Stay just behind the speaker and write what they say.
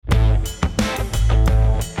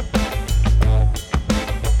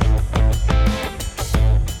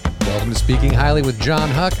Speaking Highly with John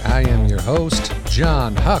Huck. I am your host,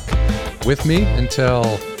 John Huck. With me until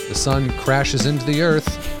the sun crashes into the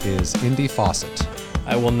earth is Indy Fawcett.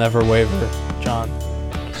 I will never waver, John,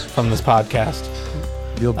 from this podcast.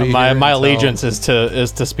 You'll be my until allegiance is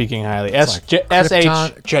to Speaking Highly.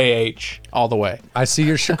 SHJH all the way. I see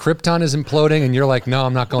your Krypton is imploding, and you're like, no,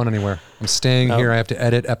 I'm not going anywhere. I'm staying here. I have to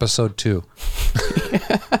edit episode 2.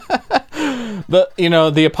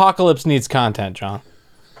 The apocalypse needs content, John.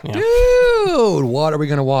 Yeah. Dude, what are we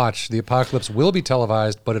going to watch? The apocalypse will be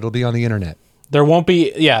televised, but it'll be on the internet. There won't be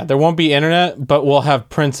internet, but we'll have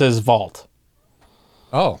Prince's vault.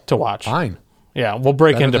 Oh, to watch. Fine. Yeah, we'll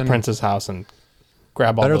break into Prince's house and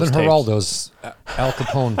grab all those tapes. Better than Geraldo's Al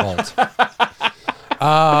Capone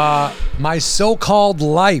vault. My So-Called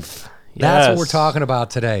Life. That's what we're talking about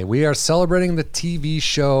today. We are celebrating the TV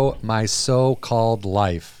show My So-Called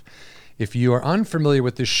Life. If you are unfamiliar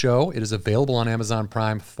with this show, it is available on Amazon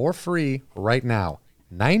Prime for free right now.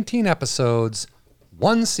 19 episodes,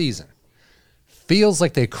 1 season. Feels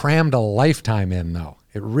like they crammed a lifetime in, though.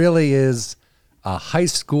 It really is a high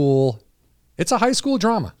school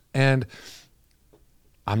drama. And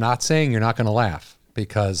I'm not saying you're not going to laugh,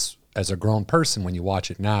 because as a grown person, when you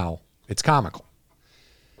watch it now, it's comical.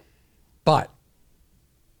 But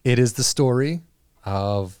it is the story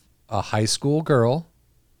of a high school girl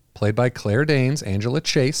played by Claire Danes, Angela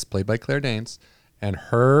Chase, played by Claire Danes, and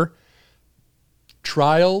her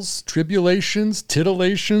trials, tribulations,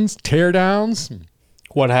 titillations, teardowns,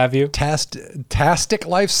 what have you, tastic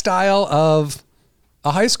lifestyle of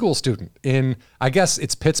a high school student in, I guess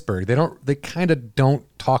it's Pittsburgh. They kind of don't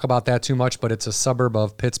talk about that too much, but it's a suburb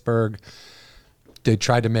of Pittsburgh. They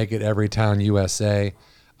tried to make it Everytown, USA.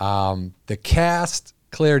 The cast,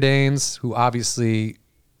 Claire Danes, who obviously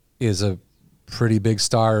is a pretty big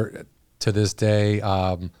star to this day.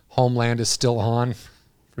 Homeland is still on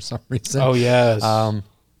for some reason. Oh, yes.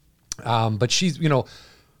 But she's,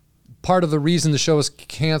 part of the reason the show was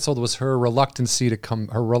canceled was her reluctance to come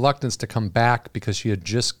back, because she had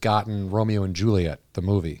just gotten Romeo and Juliet, the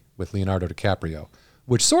movie with Leonardo DiCaprio,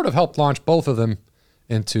 which sort of helped launch both of them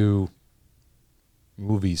into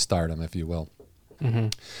movie stardom, if you will. Mm-hmm.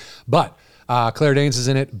 But Claire Danes is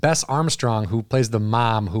in it. Bess Armstrong, who plays the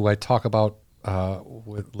mom, who I talk about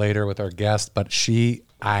later with our guest, but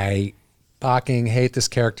I fucking hate this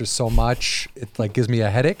character so much. It gives me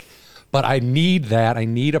a headache. But I need that. I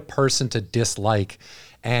need a person to dislike.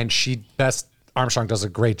 And Bess Armstrong does a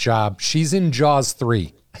great job. She's in Jaws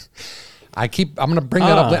 3. I'm going to bring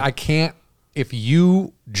that up. I can't,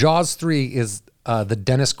 Jaws 3 is the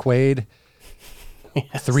Dennis Quaid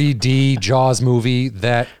 3D Jaws movie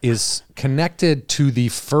that is connected to the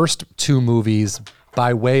first 2 movies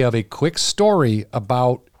by way of a quick story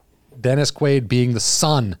about Dennis Quaid being the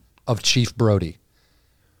son of Chief Brody.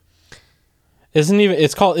 It's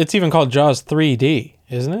even called Jaws 3D,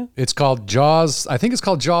 isn't it? It's called Jaws. I think it's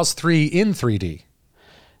called Jaws 3 in 3D.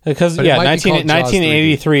 Because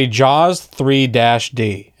 1983 Jaws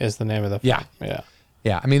 3-D is the name of the film.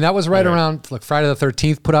 Yeah. I mean, that was right around Friday the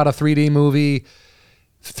 13th put out a 3D movie.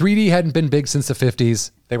 3D hadn't been big since the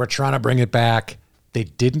 50s. They were trying to bring it back. They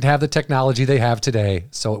didn't have the technology they have today,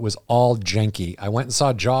 so it was all janky. I went and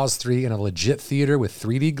saw Jaws 3 in a legit theater with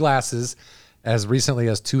 3D glasses as recently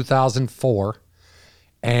as 2004,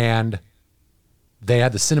 and they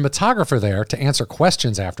had the cinematographer there to answer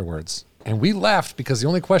questions afterwards. And we left because the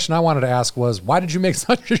only question I wanted to ask was, why did you make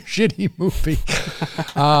such a shitty movie?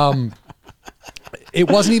 It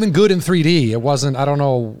wasn't even good in 3D. It wasn't, I don't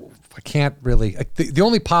know, I can't really. The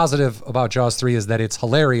only positive about Jaws 3 is that it's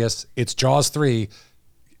hilarious. It's Jaws 3,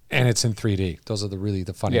 and it's in 3D. Those are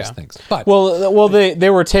the funniest things. But they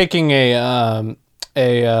were taking a known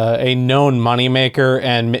moneymaker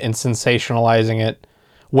and sensationalizing it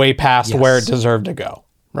way past where it deserved to go.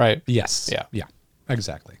 Right? Yes. Yeah.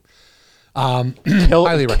 Exactly.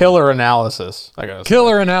 Killer analysis. I guess.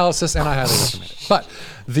 Killer analysis, and I highly recommend it. But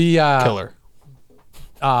the killer.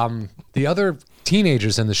 The other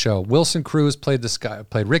teenagers in the show, Wilson Cruz played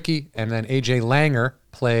Ricky, and then AJ Langer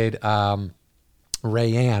played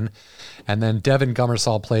Rayanne, and then Devin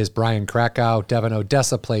Gummersall plays Brian Krakow, Devin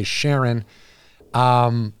Odessa plays Sharon,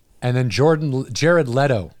 and then Jared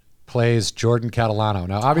Leto plays Jordan Catalano.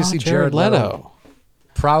 Now, obviously, Jared Leto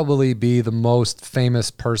probably be the most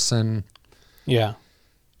famous person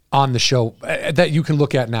on the show that you can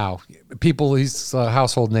look at now. He's a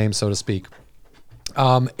household name, so to speak.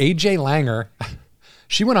 AJ Langer,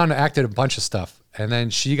 she went on to act in a bunch of stuff, and then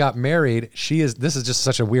she got married. This is just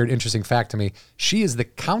such a weird, interesting fact to me. She is the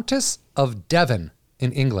Countess of Devon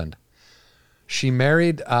in England. She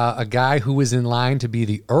married a guy who was in line to be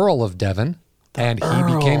the Earl of Devon, He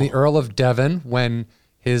became the Earl of Devon when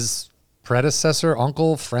his predecessor,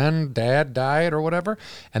 uncle, friend, dad died or whatever.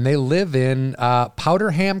 And they live in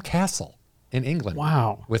Powderham Castle in England.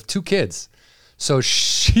 Wow. With 2 kids. So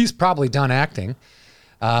she's probably done acting.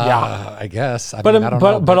 I guess. I don't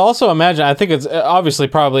know. But also imagine, I think it's obviously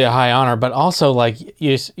probably a high honor, but also like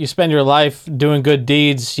you spend your life doing good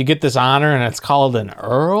deeds, you get this honor and it's called an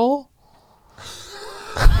earl?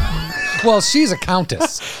 Well, she's a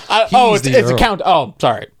countess. It's a count. Oh,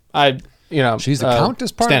 sorry. She's a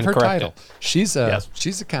countess part of her title. She's a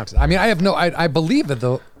countess. I mean, I believe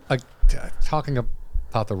that talking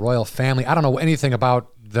about the royal family, I don't know anything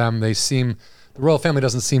about them. The royal family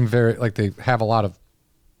doesn't seem very, like they have a lot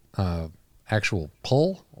of actual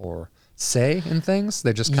pull or say in things.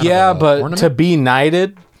 They just kind of but ornament. To be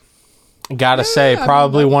knighted, gotta say,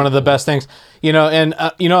 probably one of the best things. And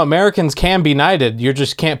Americans can be knighted. You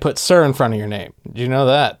just can't put sir in front of your name. Did you know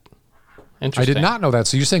that? Interesting. I did not know that.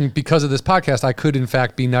 So you're saying because of this podcast, I could in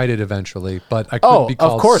fact be knighted eventually, but I could be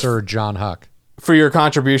called Sir John Huck. For your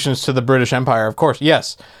contributions to the British Empire, of course,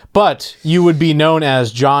 yes. But you would be known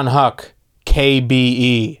as John Huck,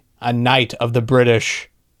 KBE, a knight of the British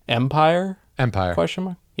Empire? Question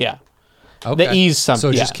mark? Yeah. Okay. The E's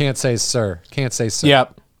something. So just can't say sir. Can't say sir.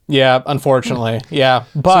 Yep. Yeah, unfortunately. Yeah.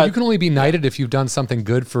 But so you can only be knighted if you've done something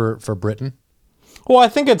good for Britain? Well, I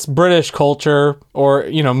think it's British culture or,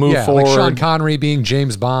 move forward. Like Sean Connery being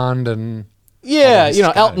James Bond and... Yeah,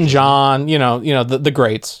 Elton John, the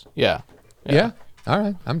greats. Yeah. Yeah. All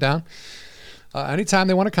right. I'm down. Anytime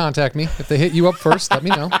they want to contact me, if they hit you up first, let me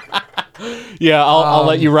know. Yeah, I'll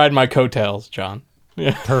let you ride my coattails, John.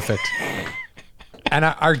 Yeah. Perfect. And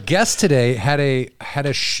our guest today had a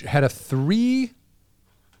 3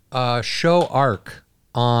 show arc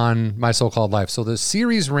on My So-Called Life. So the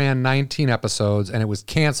series ran 19 episodes and it was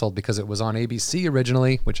canceled because it was on ABC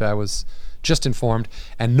originally, which I was just informed,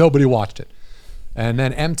 and nobody watched it. And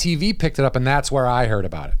then MTV picked it up, and that's where I heard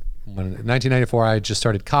about it. In 1994, I just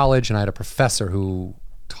started college, and I had a professor who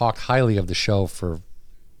talked highly of the show for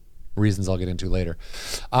reasons I'll get into later.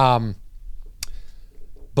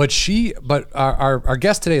 But our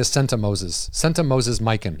guest today is Senta Moses. Senta Moses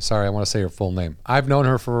Mikan. Sorry, I want to say her full name. I've known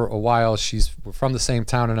her for a while. She's from the same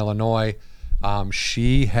town in Illinois.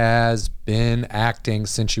 She has been acting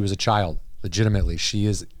since she was a child, legitimately. She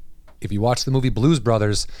is, if you watch the movie Blues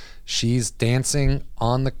Brothers, she's dancing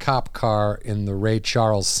on the cop car in the Ray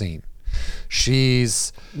Charles scene.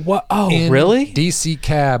 She's in really? DC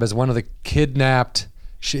Cab as one of the kidnapped...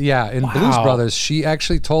 in Blues Brothers, she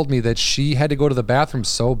actually told me that she had to go to the bathroom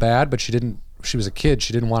so bad, but she was a kid,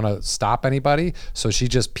 she didn't want to stop anybody, so she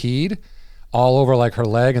just peed all over like her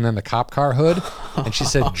leg and then the cop car hood. And she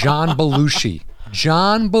said John Belushi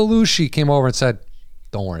came over and said,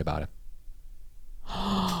 "Don't worry about it."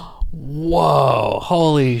 Whoa,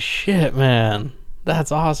 holy shit, man.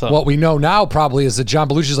 That's awesome. What we know now probably is that John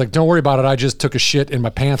Belushi's like, "Don't worry about it, I just took a shit in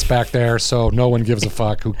my pants back there, so no one gives a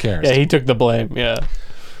fuck, who cares?" Yeah, he took the blame, yeah.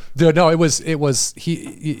 No, it was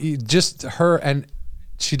he just her, and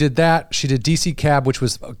she did that. She did DC Cab, which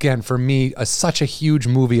was, again, for me, such a huge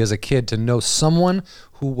movie as a kid, to know someone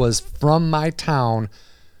who was from my town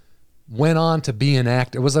went on to be an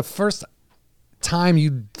actor. It was the first time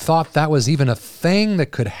you thought that was even a thing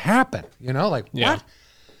that could happen, what?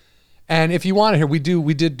 And if you want to hear, we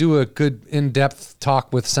did do a good in-depth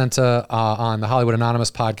talk with Senta on the Hollywood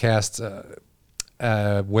Anonymous podcast,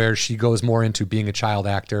 where she goes more into being a child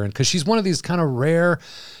actor. And because she's one of these kind of rare,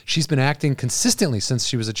 she's been acting consistently since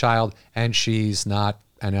she was a child, and she's not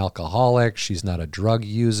an alcoholic. She's not a drug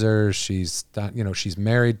user. She's not, she's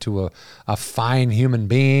married to a fine human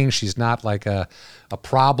being. She's not like a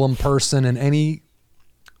problem person in any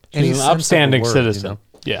She's an upstanding citizen.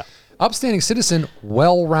 Yeah. Upstanding citizen,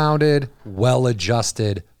 well-rounded,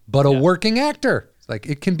 well-adjusted, but a working actor. Like,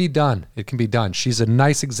 it can be done. It can be done. She's a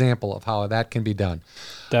nice example of how that can be done.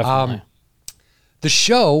 Definitely. The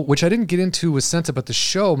show, which I didn't get into with Senta, but the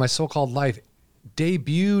show, My So-Called Life,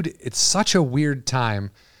 debuted. It's such a weird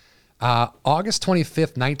time. August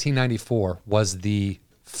 25th, 1994 was the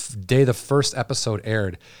day the first episode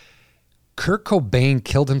aired. Kurt Cobain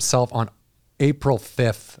killed himself on April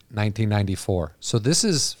 5th, 1994. So this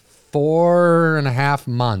is 4.5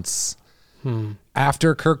 months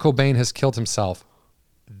after Kurt Cobain has killed himself.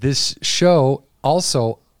 This show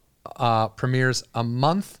also premieres a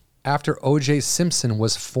month after O.J. Simpson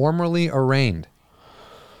was formally arraigned.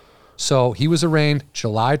 So he was arraigned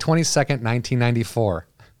July 22nd, 1994.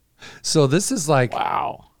 So this is like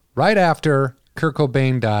right after Kurt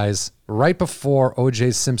Cobain dies, right before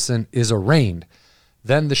O.J. Simpson is arraigned.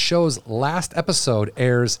 Then the show's last episode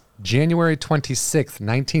airs January 26th,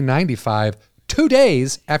 1995, 2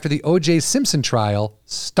 days after the O.J. Simpson trial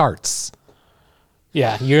starts.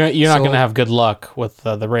 Yeah, you're not going to have good luck with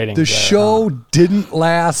the ratings. The show didn't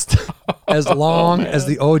last as long as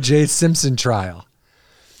the O.J. Simpson trial.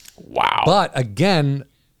 Wow. But again,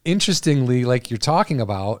 interestingly, like you're talking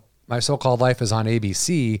about, My So-Called Life is on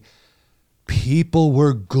ABC. People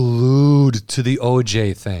were glued to the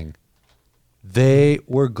O.J. thing. They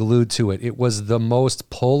were glued to it. It was the most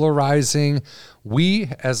polarizing. We,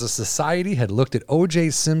 as a society, had looked at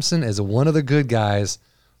O.J. Simpson as one of the good guys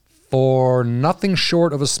for nothing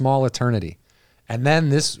short of a small eternity. And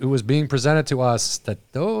then it was being presented to us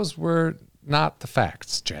that those were not the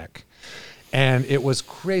facts, Jack. And it was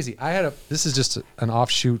crazy. This is just an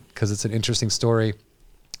offshoot because it's an interesting story.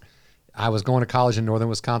 I was going to college in northern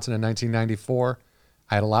Wisconsin in 1994.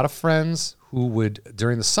 I had a lot of friends who would,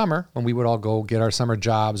 during the summer, when we would all go get our summer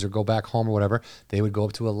jobs or go back home or whatever, they would go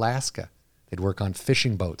up to Alaska. They'd work on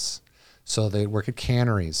fishing boats. So they'd work at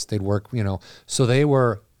canneries. They'd work, so they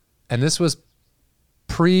were, and this was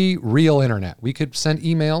pre-real internet. We could send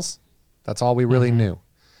emails. That's all we really knew.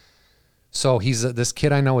 So this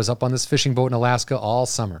kid I know is up on this fishing boat in Alaska all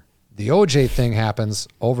summer. The OJ thing happens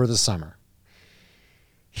over the summer.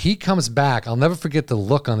 He comes back. I'll never forget the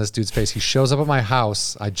look on this dude's face. He shows up at my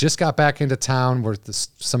house. I just got back into town where the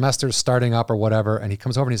semester's starting up or whatever. And he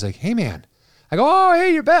comes over and he's like, hey, man. I go, oh,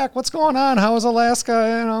 hey, you're back. What's going on? How was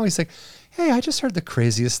Alaska? He's like, hey, I just heard the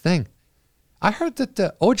craziest thing. I heard that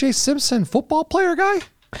the O.J. Simpson football player guy,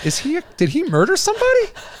 did he murder somebody?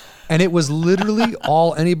 And it was literally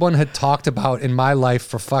all anyone had talked about in my life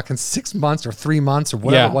for fucking 6 months or 3 months or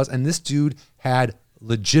whatever it was. And this dude had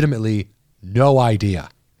legitimately no idea.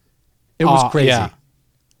 It was crazy. Yeah.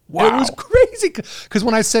 Wow. It was crazy. Because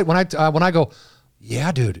when I go,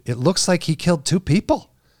 yeah, dude, it looks like he killed 2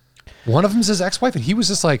 people. One of them's his ex-wife, and he was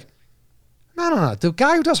just like, no, the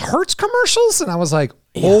guy who does Hertz commercials? And I was like,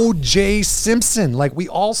 O.J. Simpson. Like, we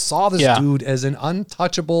all saw this dude as an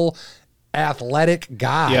untouchable, athletic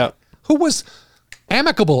guy who was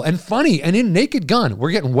amicable and funny and in Naked Gun.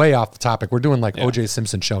 We're getting way off the topic. We're doing like O.J.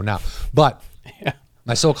 Simpson show now. But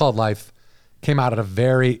My So-Called Life came out at a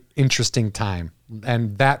very interesting time.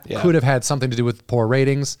 And that could have had something to do with poor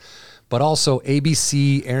ratings, but also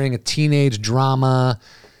ABC airing a teenage drama.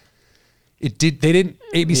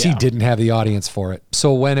 ABC didn't have the audience for it.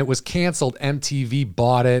 So when it was canceled, MTV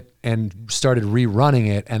bought it and started rerunning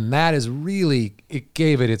it. And that is really, it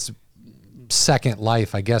gave it its second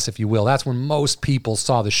life, I guess, if you will. That's when most people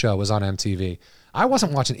saw the show, was on MTV. I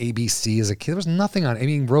wasn't watching ABC as a kid. There was nothing on. I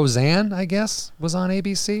mean, Roseanne, I guess, was on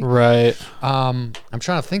ABC. Right. I'm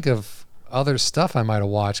trying to think of other stuff I might have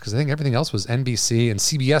watched because I think everything else was NBC, and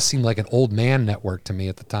CBS seemed like an old man network to me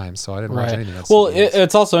at the time, so I didn't watch anything else. Well,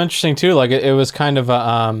 it's also interesting too. Like it was kind of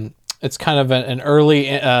it's kind of an early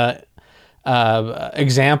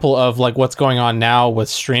example of like what's going on now with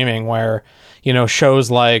streaming, where shows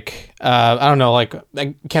like I don't know, like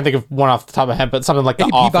I can't think of one off the top of my head, but something like The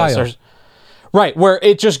Office. Right, where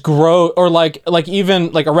it just grows, or like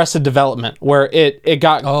even like Arrested Development, where it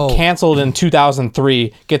got canceled in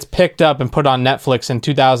 2003, gets picked up and put on Netflix in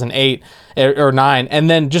 2008 or 9, and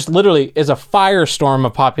then just literally is a firestorm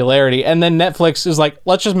of popularity. And then Netflix is like,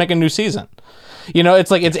 let's just make a new season.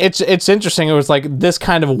 It's like it's interesting. It was like this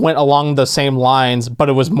kind of went along the same lines, but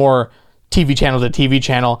it was more TV channel to TV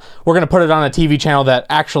channel. We're gonna put it on a TV channel that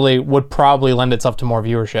actually would probably lend itself to more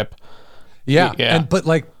viewership. Yeah. But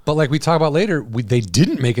like we talk about later, they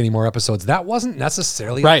didn't make any more episodes. That wasn't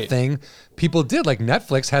necessarily a thing people did. Like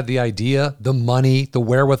Netflix had the idea, the money, the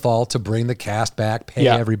wherewithal to bring the cast back, pay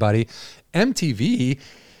everybody. MTV,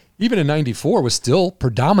 even in 94, was still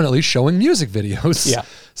predominantly showing music videos. Yeah.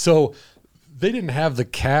 So they didn't have the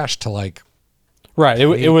cash to like. Right.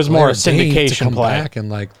 It was more a syndication play. Back and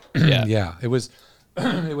like, it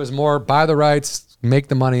was more buy the rights, make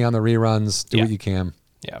the money on the reruns, do what you can.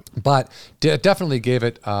 Yeah, but definitely gave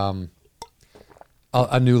it a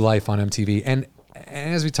new life on MTV. And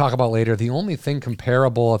as we talk about later, the only thing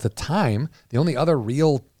comparable at the time, the only other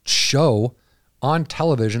real show on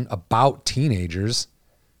television about teenagers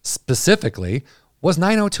specifically was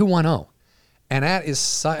 90210. And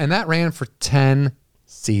that ran for 10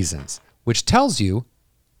 seasons, which tells you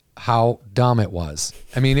how dumb it was.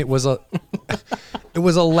 I mean, it was I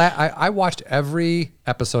watched every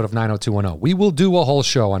episode of 90210. We will do a whole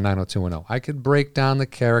show on 90210. I could break down the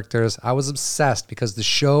characters. I was obsessed because the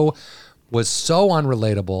show was so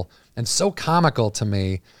unrelatable and so comical to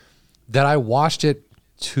me that I watched it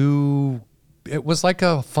it was like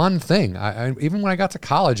a fun thing. I even when I got to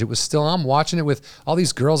college, it was still, I'm watching it with all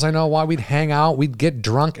these girls I know. While we'd hang out, we'd get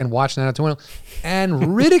drunk and watch 90210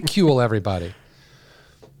 and ridicule everybody.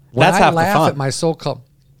 when That's I half the laugh fun. at my so-called,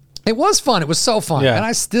 it was fun. It was so fun, Yeah. and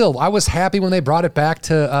I was happy when they brought it back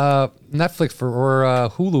to Netflix or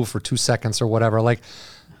Hulu for 2 seconds or whatever. Like,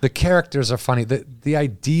 the characters are funny. The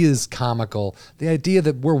idea is comical. The idea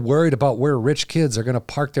that we're worried about where rich kids are going to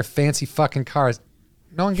park their fancy fucking cars.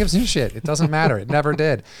 No one gives a shit. It doesn't matter. It never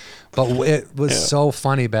did. But it was so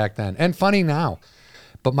funny back then and funny now.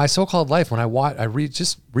 But My So-Called Life, when I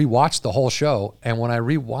just rewatched the whole show, and when I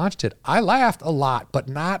rewatched it, I laughed a lot, but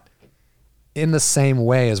not in the same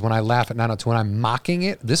way as when I laugh at 902. When I'm mocking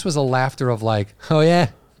it, this was a laughter of like, oh yeah,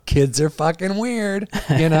 kids are fucking weird,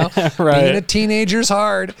 you know? Right. Being a teenager's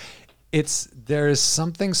hard. There is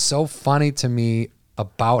something so funny to me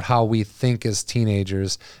about how we think as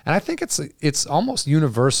teenagers. And I think it's almost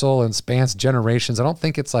universal and spans generations. I don't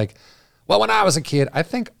think it's like, well, when I was a kid, I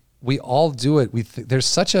think we all do it. There's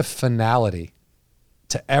such a finality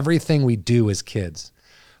to everything we do as kids.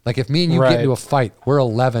 Like if me and you get into a fight, we're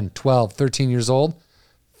 11, 12, 13 years old.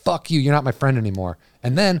 Fuck you. You're not my friend anymore.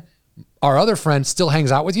 And then our other friend still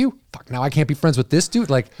hangs out with you. Fuck, now I can't be friends with this dude.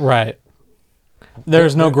 Like, right.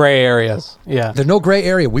 There's no gray areas. Yeah. There's no gray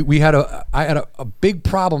area. I had a big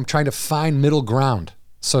problem trying to find middle ground,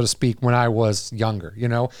 so to speak, when I was younger, you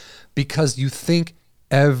know, because you think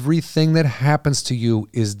everything that happens to you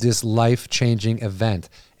is this life-changing event.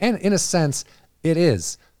 And in a sense, it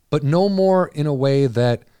is, but no more in a way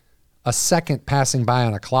that a second passing by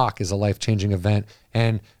on a clock is a life-changing event.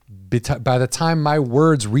 And by the time my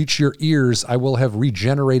words reach your ears, I will have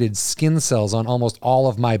regenerated skin cells on almost all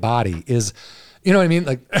of my body. You know what I mean?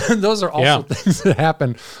 Like those are also things that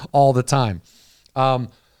happen all the time. But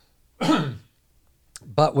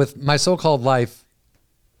with My So-Called Life,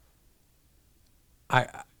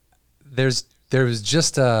 there's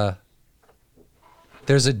a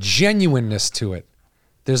genuineness to it.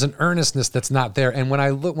 There's an earnestness that's not there. And when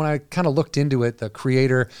I kind of looked into it, the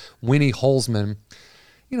creator, Winnie Holzman,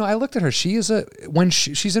 you know, I looked at her. She's in her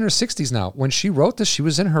 60s now. When she wrote this, she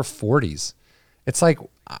was in her 40s. It's like,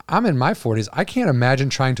 I'm in my 40s. I can't imagine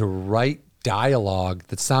trying to write dialogue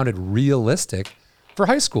that sounded realistic for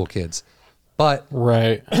high school kids. But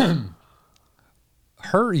right.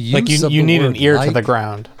 her use like you need an ear to the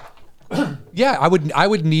ground. Yeah, I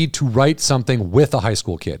would need to write something with a high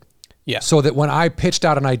school kid. Yeah. So that when I pitched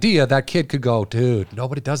out an idea, that kid could go, dude,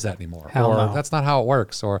 nobody does that anymore. Hell or no. That's not how it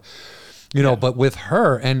works. Or, you know, but with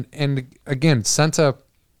her, and again, Senta,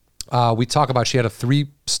 we talk about, she had a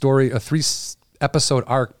 3-episode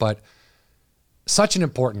arc, but such an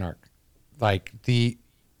important arc. Like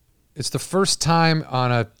it's the first time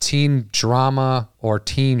on a teen drama or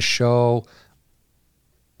teen show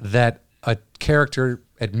that a character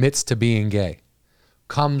admits to being gay,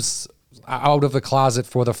 comes out of the closet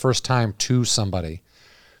for the first time to somebody.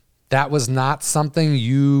 That was not something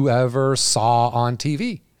you ever saw on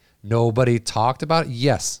TV. Nobody talked about it.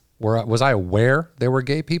 Yes. Was I aware there were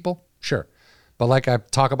gay people? Sure. But like I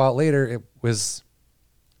talk about later, it was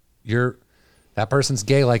that person's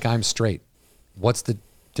gay like I'm straight.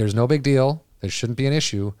 There's no big deal. There shouldn't be an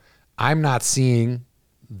issue. I'm not seeing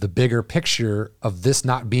the bigger picture of this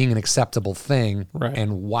not being an acceptable thing, right,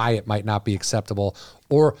 and why it might not be acceptable,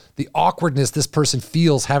 or the awkwardness this person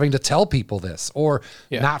feels having to tell people this, or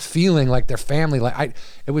not feeling like their family.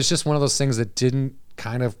 It was just one of those things that didn't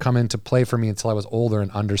kind of come into play for me until I was older and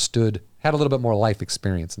understood, had a little bit more life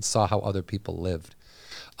experience and saw how other people lived.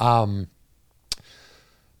 But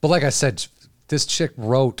like I said, this chick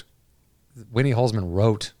Winnie Holzman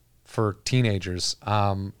wrote for teenagers.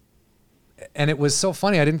 And it was so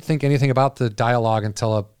funny. I didn't think anything about the dialogue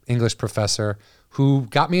until an English professor who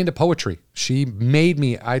got me into poetry. She made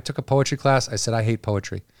me. I took a poetry class. I said, I hate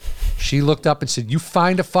poetry. She looked up and said, you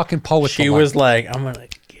find a fucking poet. She was like, I'm going to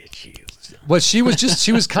get you. Well, she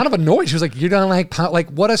was kind of annoyed. She was like, you're going to like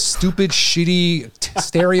what a stupid, shitty,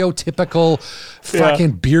 stereotypical,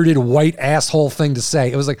 fucking bearded white asshole thing to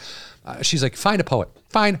say. It was like, she's like, find a poet.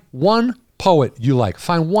 Find one poet you like.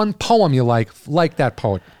 Find one poem you like that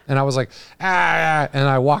poet. And I was like, and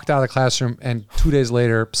I walked out of the classroom, and 2 days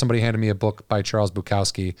later, somebody handed me a book by Charles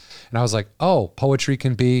Bukowski. And I was like, oh, poetry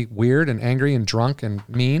can be weird and angry and drunk and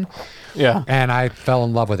mean. Yeah. And I fell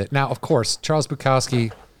in love with it. Now, of course, Charles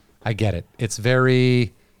Bukowski, I get it. It's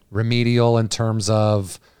very remedial in terms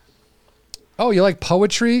of, oh, you like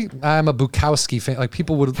poetry? I'm a Bukowski fan. Like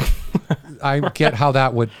people would, I get how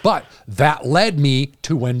that would, but that led me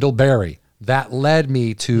to Wendell Berry. That led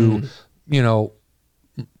me to, you know,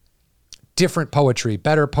 different poetry,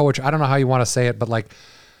 better poetry. I don't know how you want to say it, but like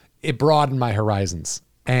it broadened my horizons.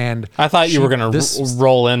 And I thought you were going to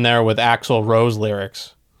roll in there with Axl Rose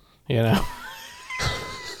lyrics, you know?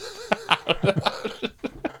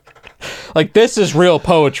 Like, this is real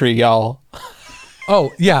poetry, y'all.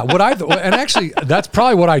 Oh yeah, and actually that's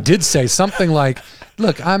probably what I did say. Something like,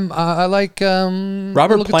 "Look, I like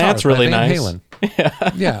Robert Plant's really nice." Halen.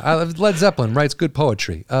 Yeah, Led Zeppelin writes good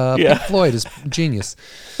poetry. Pink Floyd is genius.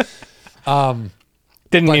 Didn't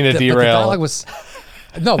mean to derail. But the dialogue was,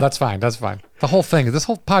 no, that's fine. That's fine. The whole thing, this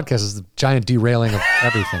whole podcast is a giant derailing of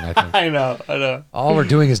everything. I think. I know. All we're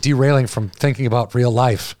doing is derailing from thinking about real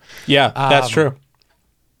life. Yeah, that's true.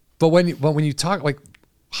 But when you talk like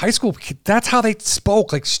high school, that's how they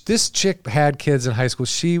spoke. Like this chick had kids in high school.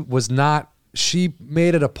 She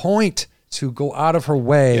made it a point to go out of her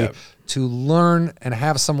way to learn and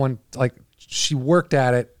have someone, like, she worked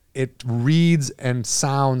at it. It reads and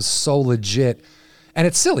sounds so legit. And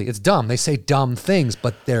it's silly. It's dumb. They say dumb things,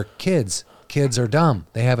 but they're kids. Kids are dumb.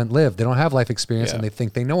 They haven't lived. They don't have life experience, and they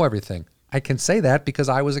think they know everything. I can say that because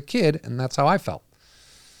I was a kid, and that's how I felt.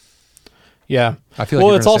 Yeah, I feel like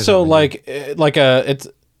well, it's also like it's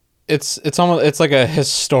almost, it's like a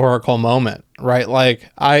historical moment, right? Like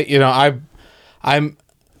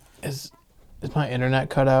is my internet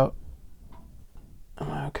cut out? Am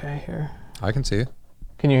I okay here? I can see you.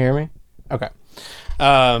 Can you hear me? Okay.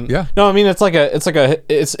 Yeah. No, I mean, it's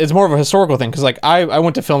more of a historical thing. Cause like I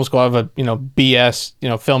went to film school. I have a,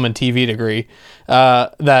 BS, film and TV degree,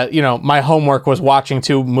 that, my homework was watching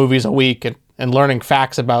 2 movies a week and learning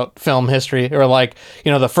facts about film history, or like,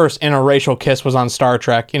 the first interracial kiss was on Star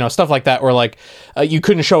Trek, stuff like that, where like, you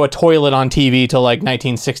couldn't show a toilet on TV till like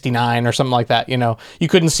 1969 or something like that. You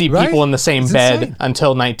couldn't see people in the same bed until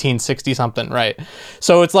 1960 something. Right.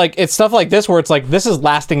 So it's like, it's stuff like this where it's like, this is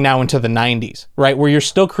lasting now into the 90s, right? Where you're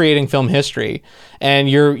still creating film history and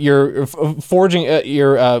you're forging,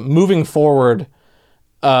 you're moving forward,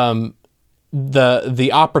 the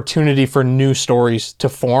opportunity for new stories to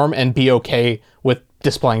form and be okay with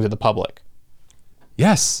displaying to the public.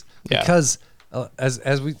 Yes, because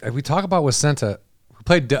as we talk about with Senta, who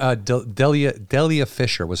played Delia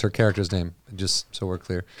Fisher was her character's name, just so we're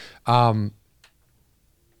clear.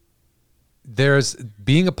 There's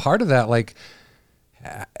being a part of that, like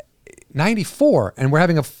 94, and we're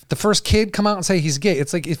having the first kid come out and say he's gay.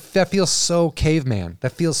 It's like, that feels so caveman.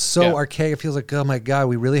 That feels so archaic. It feels like, oh my God,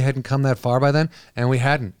 we really hadn't come that far by then, and we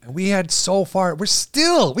hadn't. And we had so far. We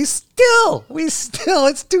still. It's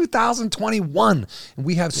 2021, and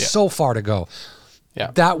we have so far to go.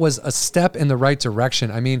 Yeah, that was a step in the right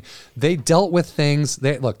direction. I mean, they dealt with things.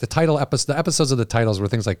 The episodes of the titles were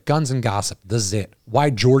things like Guns and Gossip, The Zit, Why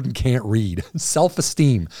Jordan Can't Read,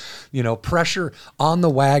 Self-Esteem, Pressure on the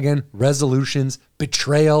Wagon, Resolutions,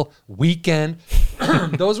 Betrayal, Weekend.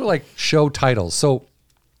 Those were like show titles. So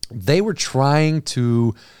they were trying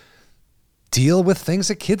to deal with things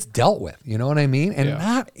that kids dealt with. You know what I mean? And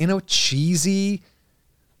not in a cheesy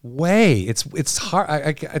way. It's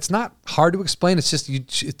hard. It's not hard to explain. It's just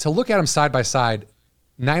to look at them side by side.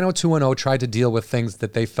 90210 tried to deal with things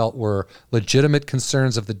that they felt were legitimate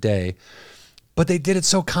concerns of the day, but they did it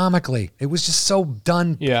so comically. It was just so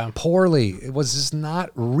done poorly. It was just not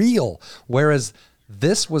real. Whereas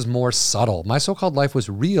this was more subtle. My So-Called Life was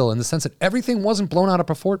real in the sense that everything wasn't blown out of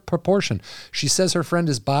proportion. She says her friend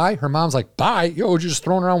is bi. Her mom's like, bi? Yo, just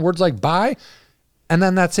throwing around words like bi? And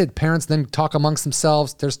then that's it. Parents then talk amongst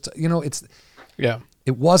themselves. There's, it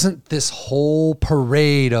wasn't this whole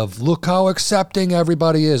parade of look how accepting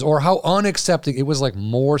everybody is or how unaccepting. It was like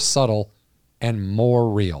more subtle and more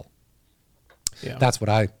real. Yeah. That's what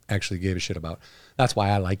I actually gave a shit about. That's why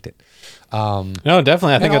I liked it. No,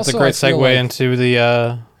 definitely. I think that's a great segue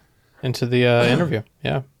into the interview.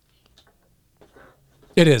 Yeah.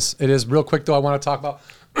 It is. It is. Real quick though, I want to talk about.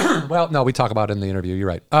 Well, no, we talk about it in the interview. You're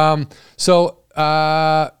right.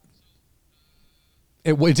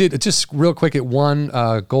 It did just real quick. It won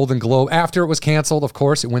Golden Globe after it was canceled. Of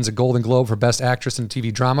course, it wins a Golden Globe for Best Actress in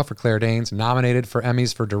TV Drama for Claire Danes. Nominated for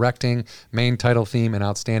Emmys for directing, main title theme, and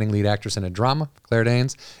outstanding lead actress in a drama. Claire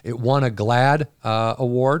Danes. It won a GLAAD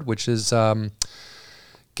award, which is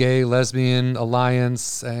Gay Lesbian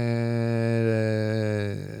Alliance. I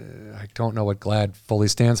don't know what GLAAD fully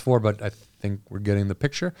stands for, but I think we're getting the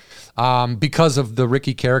picture. Because of the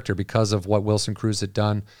Ricky character, because of what Wilson Cruz had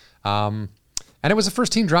done. And it was a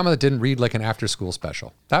first teen drama that didn't read like an after school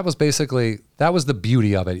special. That was the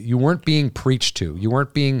beauty of it. You weren't being preached to. You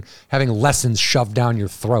weren't having lessons shoved down your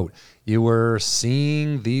throat. You were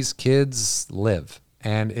seeing these kids live,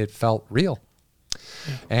 and it felt real.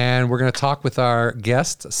 Yeah. And we're going to talk with our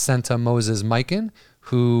guest, Senta Moses Mikan,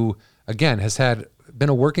 who again has been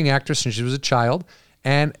a working actress since she was a child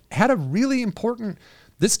and had a really important,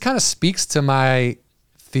 this kind of speaks to my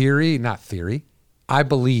theory, I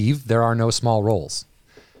believe there are no small roles.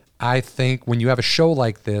 I think when you have a show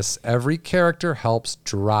like this, every character helps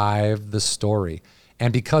drive the story.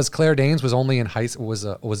 And because Claire Danes was only in high school,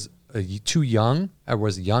 was too young, or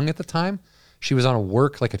was young at the time, she was on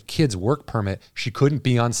a kid's work permit. She couldn't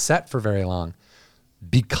be on set for very long.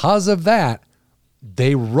 Because of that,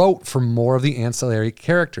 they wrote for more of the ancillary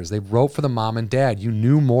characters. They wrote for the mom and dad. You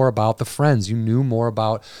knew more about the friends. You knew more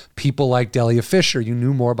about people like Delia Fisher. You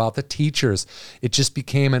knew more about the teachers. It just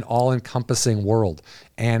became an all-encompassing world.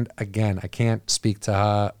 And again, I can't speak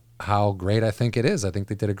to how great I think it is. I think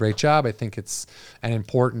they did a great job. I think it's an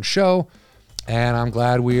important show. And I'm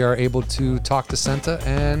glad we are able to talk to Senta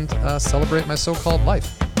and celebrate my so-called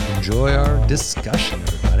life. Enjoy our discussion,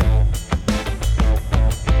 everybody.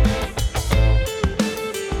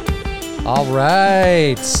 All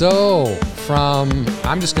right, so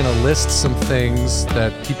I'm just going to list some things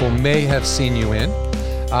that people may have seen you in.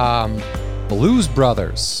 Blues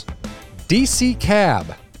Brothers, DC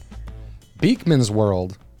Cab, Beekman's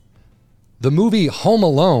World, the movie Home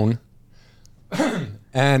Alone,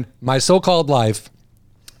 and My So-Called Life.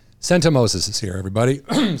 Senta Moses is here, everybody.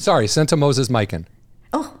 Sorry, Senta Moses Mikan.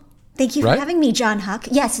 Oh, thank you for having me, John Huck.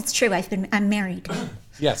 Yes, it's true. I'm married.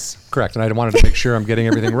 Yes, correct. And I wanted to make sure I'm getting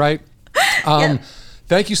everything right. Yep.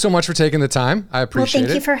 Thank you so much for taking the time. I appreciate it. Well,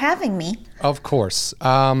 thank you for having me. Of course. We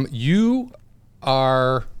had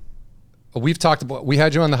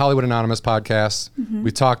you on the Hollywood Anonymous podcast. Mm-hmm.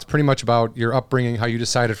 We talked pretty much about your upbringing, how you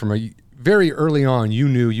decided from very early on, you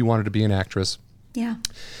knew you wanted to be an actress. Yeah.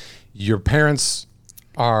 Your parents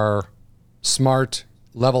are smart,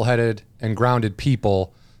 level-headed, and grounded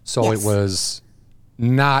people. So yes. It was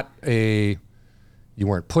not you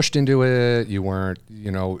weren't pushed into it. You weren't,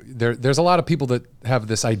 there's a lot of people that have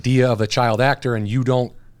this idea of a child actor and you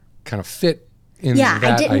don't kind of fit in that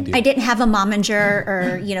idea. I didn't have a momager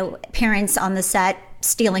or, parents on the set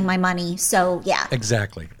stealing my money. So yeah.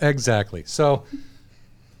 Exactly. So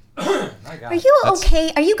are you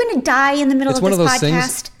okay? Are you going to die in the middle of this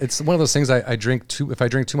podcast? It's one of those things I drink if I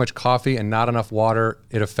drink too much coffee and not enough water,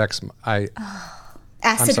 it affects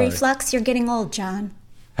acid reflux. You're getting old, John.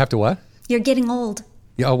 Have to what? You're getting old.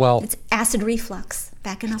 Yeah, well. It's acid reflux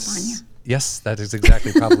backing up on you. Yes, that is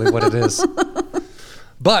exactly probably what it is.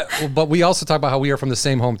 But we also talk about how we are from the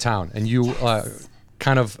same hometown, and you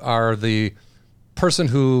kind of are the person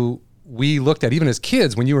who we looked at even as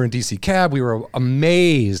kids when you were in DC Cab. We were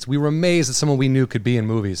amazed. that someone we knew could be in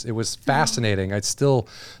movies. It was fascinating. I'd still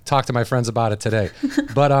talk to my friends about it today.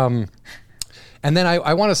 But and then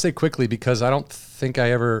I want to say quickly, because I don't think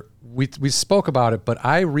we spoke about it, but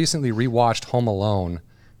I recently rewatched Home Alone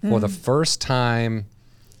for the first time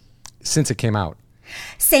since it came out.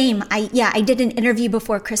 Same. I did an interview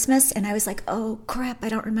before Christmas and I was like, oh crap, I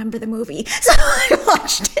don't remember the movie. So I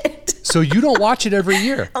watched it. So you don't watch it every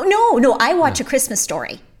year? Oh, no, I watch A Christmas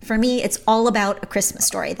Story. For me, it's all about A Christmas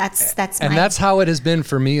Story. That's how it has been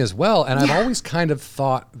for me as well. And I've always kind of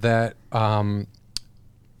thought that Home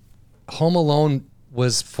Alone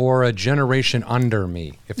was for a generation under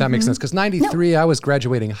me, if that makes sense. Because 93, I was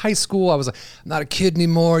graduating high school. I was like, I'm not a kid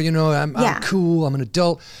anymore. I'm cool. I'm an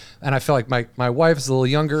adult. And I felt like my wife is a little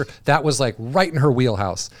younger. That was like right in her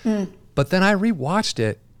wheelhouse. But then I rewatched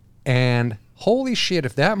it and holy shit,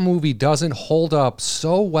 if that movie doesn't hold up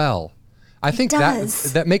so well, I think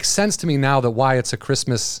that makes sense to me now that why it's a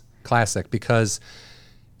Christmas classic, because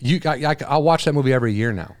I'll watch that movie every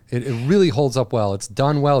year now. It really holds up well. It's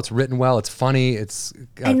done well. It's written well. It's funny. It's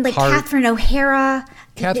and like heart. Catherine O'Hara,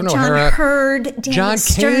 John Hurd, Daniel John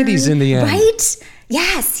Stern, Candy's in the end, right?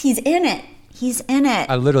 Yes, he's in it.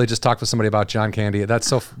 I literally just talked with somebody about John Candy. That's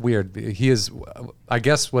so weird. He is, I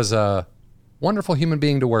guess, was a wonderful human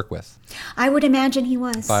being to work with. I would imagine he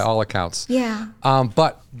was, by all accounts. Yeah.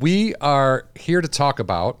 But we are here to talk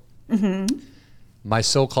about My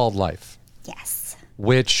So-Called Life. Yes.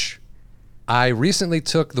 Which I recently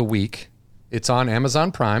took the week. It's on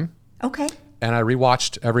Amazon Prime. Okay. And I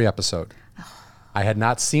rewatched every episode. I had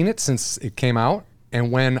not seen it since it came out.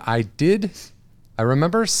 And when I did, I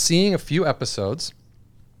remember seeing a few episodes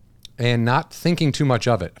and not thinking too much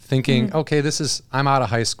of it. Thinking, okay, I'm out of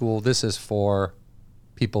high school. This is for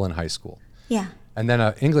people in high school. Yeah. And then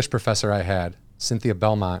an English professor I had, Cynthia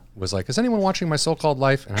Belmont, was like, is anyone watching My So-Called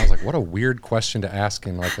Life? And I was like, what a weird question to ask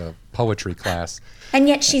in like a poetry class. And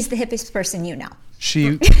yet she's the hippest person you know.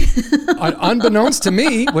 She, unbeknownst to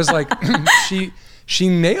me, was like, she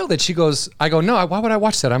nailed it. She goes, I go, no, why would I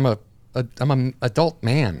watch that? I'm an adult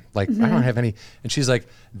man. Like, I don't have any. And she's like,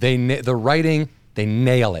 the writing, they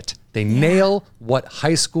nail it. They nail what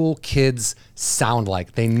high school kids sound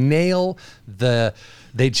like. They nail the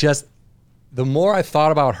more I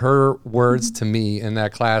thought about her words to me in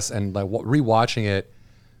that class and like rewatching it,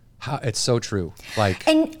 It's so true. Like,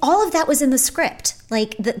 and all of that was in the script.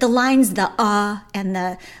 Like the lines, the and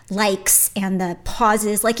the likes and the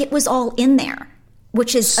pauses, like it was all in there,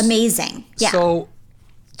 which is amazing. Yeah. So,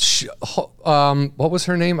 what was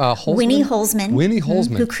her name? Winnie Holzman. Winnie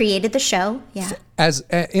Holzman, who created the show. Yeah. As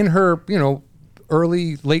in her, late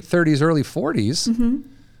 30s, early 40s,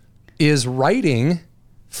 is writing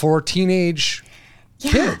for teenage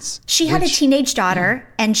kids. She had a teenage daughter,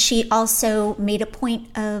 and she also made a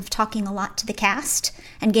point of talking a lot to the cast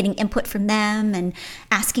and getting input from them and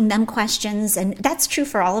asking them questions. And that's true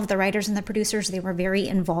for all of the writers and the producers. They were very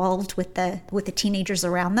involved with the teenagers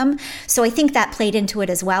around them. So I think that played into it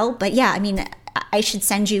as well. But yeah, I mean, I should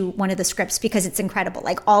send you one of the scripts because it's incredible.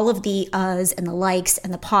 Like all of the uhs and the likes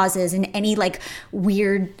and the pauses and any like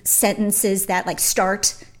weird sentences that like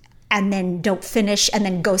start and then don't finish and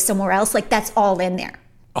then go somewhere else. Like that's all in there.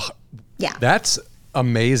 Yeah. That's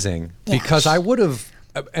amazing because I would have,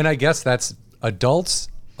 and I guess that's adults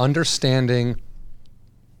understanding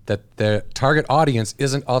that their target audience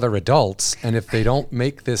isn't other adults. And if they don't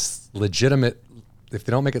make this legitimate, if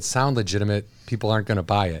they don't make it sound legitimate, people aren't going to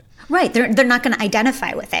buy it. Right. They're not going to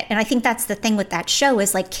identify with it. And I think that's the thing with that show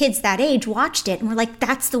is like kids that age watched it and were like,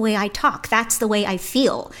 that's the way I talk. That's the way I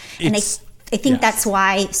feel. And I think that's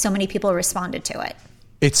why so many people responded to it.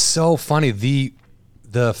 It's so funny.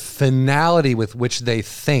 The finality with which they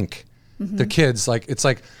think, the kids, like, it's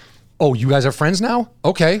like, oh, you guys are friends now?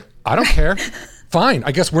 Okay. I don't care. Fine.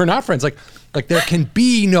 I guess we're not friends. Like there can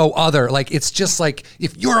be no other. Like, it's just like,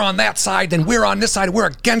 if you're on that side, then we're on this side. We're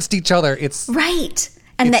against each other. It's right.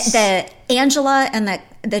 And the Angela and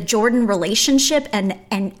the Jordan relationship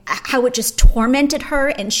and how it just tormented her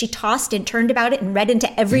and she tossed and turned about it and read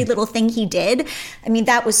into every little thing he did. I mean,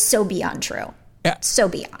 that was so beyond true. Yeah. So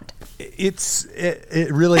beyond.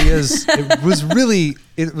 It really is. It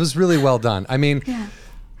was really well done. I mean,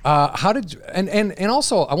 how did you, and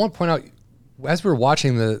also I want to point out, as we were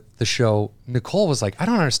watching the show, Nicole was like, I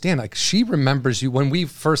don't understand. Like, she remembers you when we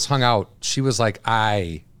first hung out. She was like,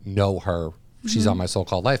 I know her. She's on My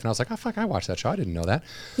So-Called Life. And I was like, oh, fuck, I watched that show. I didn't know that.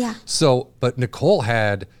 Yeah. So, but Nicole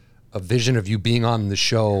had a vision of you being on the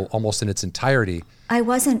show almost in its entirety. I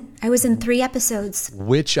wasn't. I was in 3 episodes.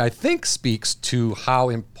 Which I think speaks to how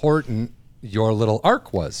important your little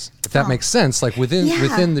arc was. If that makes sense. Like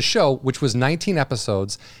within the show, which was 19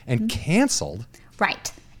 episodes and canceled.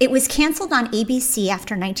 Right. It was canceled on ABC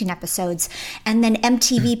after 19 episodes, and then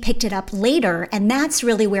MTV picked it up later, and that's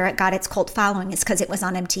really where it got its cult following, is because it was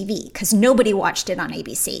on MTV, because nobody watched it on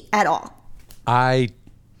ABC at all. I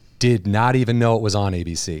did not even know it was on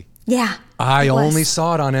ABC. Yeah. I only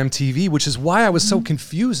saw it on MTV, which is why I was so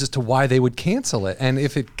confused as to why they would cancel it. And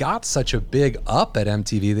if it got such a big up at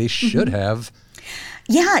MTV, they should have.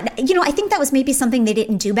 Yeah, I think that was maybe something they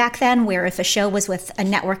didn't do back then, where if a show was with a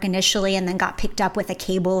network initially and then got picked up with a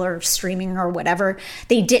cable or streaming or whatever,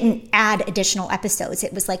 they didn't add additional episodes.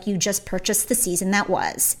 It was like you just purchased the season that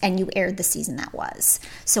was and you aired the season that was.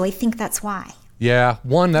 So I think that's why. Yeah,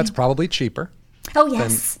 one, that's probably cheaper. Oh,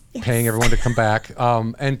 yes. Than paying everyone to come back.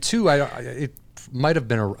 And two, it might have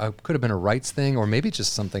been could have been a rights thing, or maybe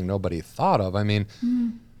just something nobody thought of. I mean,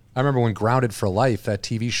 I remember when Grounded for Life, that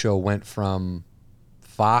TV show went from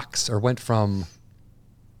Fox, or went from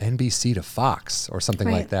NBC to Fox or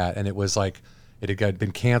something like that. And it was like, it had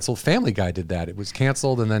been canceled. Family Guy did that. It was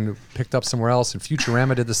canceled and then picked up somewhere else, and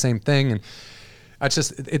Futurama did the same thing. And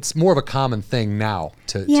it's more of a common thing now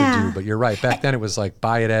to do, but you're right. Back then it was like,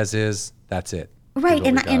 buy it as is, that's it. Right.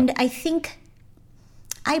 And I think,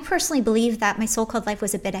 I personally believe that My So-Called Life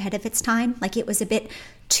was a bit ahead of its time. Like, it was a bit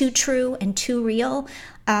too true and too real,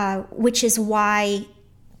 which is why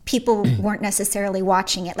people weren't necessarily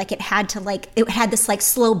watching it. Like, it had this like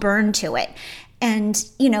slow burn to it. And,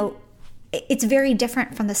 it's very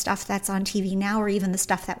different from the stuff that's on TV now, or even the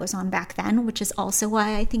stuff that was on back then, which is also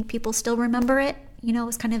why I think people still remember it. It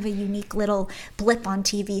was kind of a unique little blip on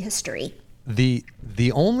TV history. The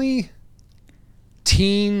only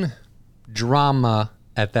teen drama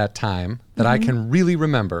at that time that I can really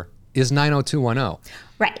remember is 90210.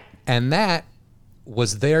 Right. And that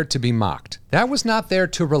was there to be mocked. That was not there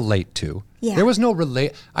to relate to. Yeah. There was no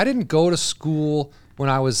I didn't go to school when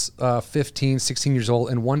I was 15, 16 years old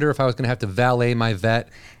and wonder if I was going to have to valet my vet,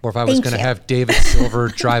 or if I was going to have David Silver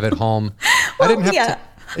drive it home. Well, I didn't have to.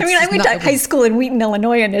 I went to high school in Wheaton,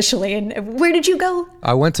 Illinois initially. And where did you go?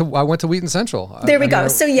 I went to Wheaton Central. There we go.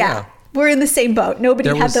 So yeah. We're in the same boat. Nobody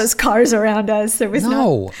had those cars around us. There was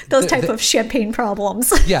no those type of champagne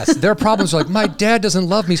problems. Yes, their problems are like, my dad doesn't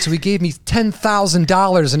love me, so he gave me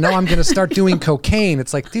 $10,000, and now I'm going to start doing cocaine.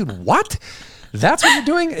 It's like, dude, what? That's what you're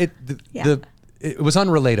doing? it was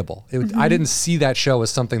unrelatable. I didn't see that show as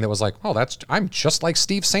something that was like, oh, I'm just like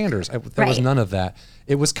Steve Sanders. There was none of that.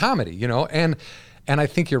 It was comedy, you know, and I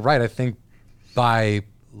think you're right. I think by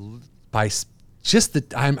just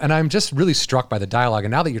I'm just really struck by the dialogue.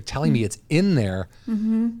 And now that you're telling me it's in there,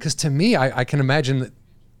 because to me, I can imagine that,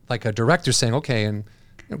 like a director saying, okay, and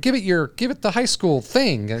give it the high school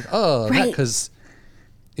thing, because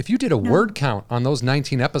if you did a word count on those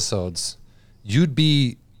 19 episodes, you'd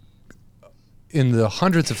be in the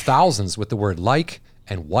hundreds of thousands with the word like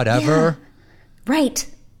and whatever. Yeah. Right.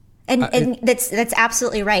 And that's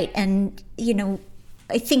absolutely right. And, you know,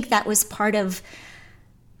 I think that was part of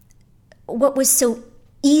what was so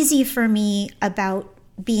easy for me about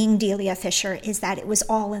being Delia Fisher, is that it was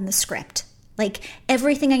all in the script. Like,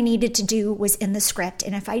 everything I needed to do was in the script.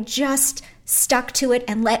 And if I just stuck to it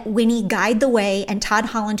and let Winnie guide the way, and Todd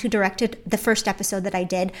Holland, who directed the first episode that I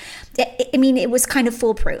did, it was kind of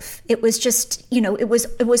foolproof. It was just, you know, it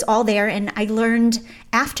was all there. And I learned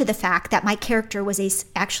after the fact that my character was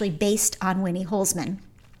actually based on Winnie Holzman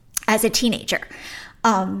as a teenager.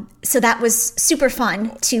 So that was super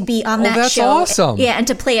fun to be on that that's show. Awesome. Yeah, and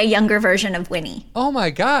to play a younger version of Winnie. Oh my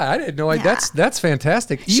God, I didn't know. Yeah. That's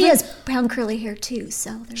fantastic. She has brown curly hair too,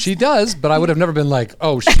 so she does. But I would have never been like,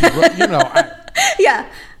 oh, she, you know.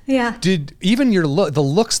 Yeah. Did even the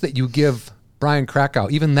looks that you give Brian Krakow,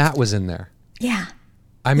 even that was in there? Yeah.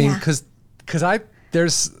 I mean, because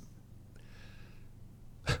there's.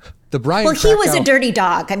 The Brian Well, he was a dirty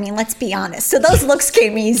dog. I mean, let's be honest. So those looks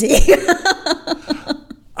came easy.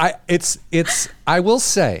 I will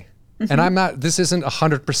say, and this isn't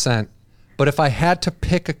 100%, but if I had to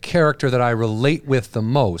pick a character that I relate with the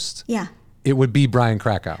most, it would be Brian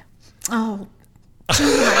Krakow. Oh.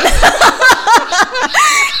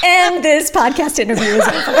 And this podcast interview is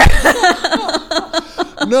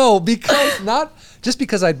over. No, because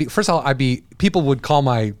people would call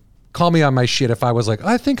me on my shit if I was like,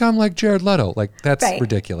 I think I'm like Jared Leto. Like, that's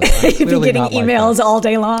ridiculous. You'd be getting emails all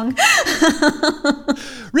day long.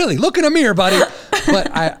 Really, look in a mirror, buddy. But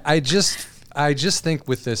I just think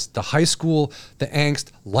with this, the high school, the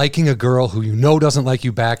angst, liking a girl who you know doesn't like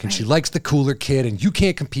you back, and she likes the cooler kid, and you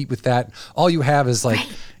can't compete with that. All you have is like,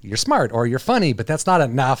 you're smart or you're funny, but that's not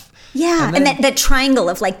enough. Yeah, and that triangle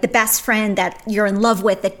of like the best friend that you're in love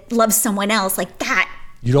with that loves someone else, like that.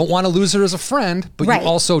 You don't want to lose her as a friend, but you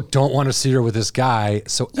also don't want to see her with this guy.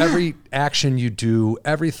 So every action you do,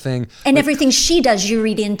 everything. And everything she does, you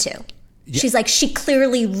read into. Yeah. She's like, she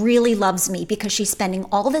clearly really loves me because she's spending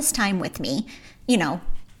all this time with me, you know.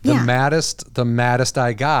 The maddest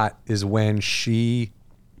I got is when she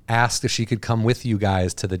asked if she could come with you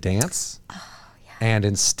guys to the dance. Oh, yeah. And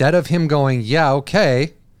instead of him going, yeah,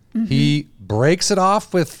 okay, he breaks it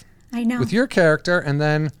off with your character and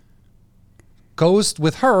then goes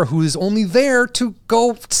with her, who is only there to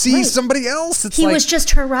go see somebody else. He was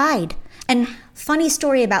just her ride. And funny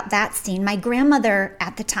story about that scene, my grandmother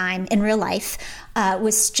at the time in real life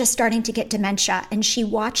was just starting to get dementia, and she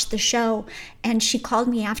watched the show and she called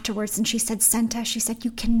me afterwards and she said, Senta, she said,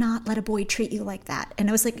 you cannot let a boy treat you like that. And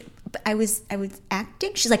I was like, I was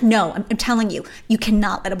acting. She's like, no, I'm telling you, you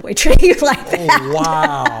cannot let a boy treat you like that. Oh,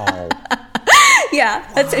 wow.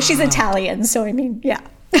 Yeah. She's Italian. So, I mean, yeah.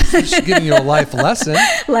 She's giving you a life lesson.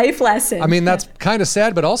 Life lesson. I mean, that's kind of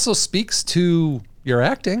sad, but also speaks to your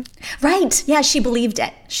acting. Right. Yeah, she believed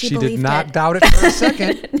it. She did not doubt it for a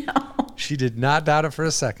second. No. She did not doubt it for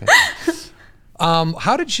a second.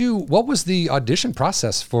 What was the audition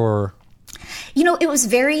process for? You know, it was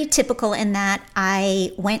very typical in that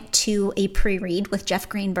I went to a pre-read with Jeff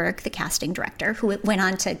Greenberg, the casting director, who went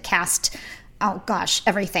on to cast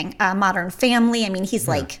everything. Modern Family. I mean, he's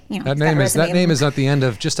like, you know, that name is at the end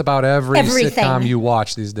of just about everything. Sitcom you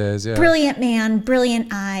watch these days. Yeah. Brilliant man, brilliant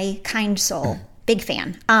eye, kind soul. Big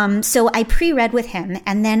fan. So I pre-read with him,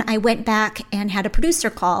 and then I went back and had a producer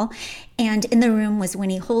call, and in the room was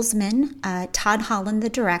Winnie Holzman, Todd Holland, the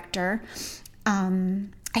director.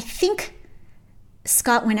 I think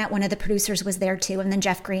Scott Winnett, one of the producers, was there too, and then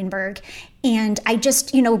Jeff Greenberg. And I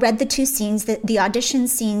just, read the two scenes. The audition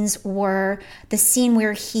scenes were the scene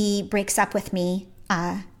where he breaks up with me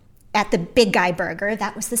at the Big Guy Burger.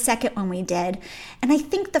 That was the second one we did. And I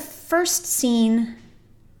think the first scene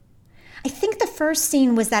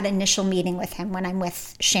was that initial meeting with him when I'm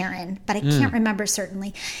with Sharon, but I can't remember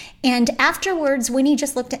certainly. And afterwards, Winnie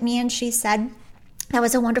just looked at me and she said, that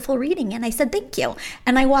was a wonderful reading. And I said, thank you.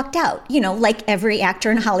 And I walked out, like every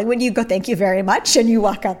actor in Hollywood, you go, thank you very much. And you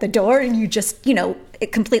walk out the door and you just,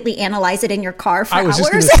 completely analyze it in your car for hours. I was just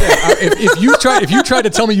going to say, if you tried to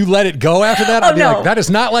tell me you let it go after that, I'd be like, that is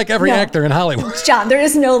not like every actor in Hollywood. John, there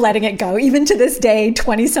is no letting it go. Even to this day,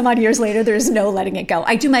 20 some odd years later, there is no letting it go.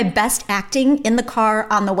 I do my best acting in the car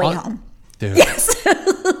on the way home. Dude. Yes.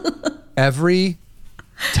 Every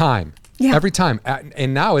time. Yeah. Every time.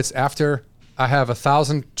 And now it's after I have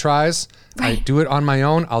 1,000 tries. Right. I do it on my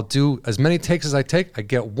own. I'll do as many takes as I take. I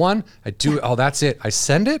get one. I do it. Oh, that's it. I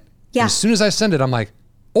send it. Yeah. As soon as I send it, I'm like,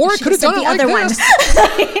 I could have done it like this.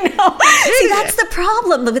 I know. See, that's the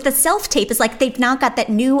problem with the self-tape is like they've now got that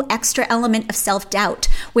new extra element of self-doubt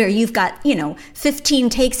where you've got, 15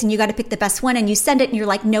 takes and you got to pick the best one and you send it and you're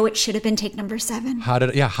like, no, it should have been take number 7. How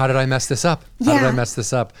did I mess this up? How did I mess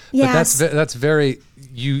this up? Yes. But that's very,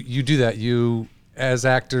 you do that. You, as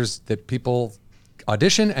actors, that people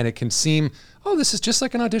audition and it can seem, oh, this is just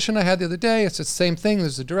like an audition I had the other day. It's the same thing.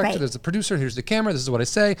 There's the director, there's the producer, here's the camera, this is what I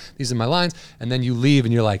say, these are my lines. And then you leave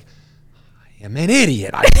and you're like, I am an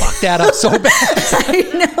idiot. I fucked that up so bad.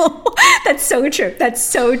 I know. That's so true. That's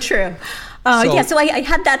so true. So I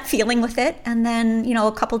had that feeling with it. And then,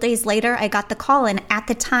 a couple days later, I got the call. And at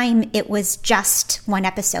the time, it was just one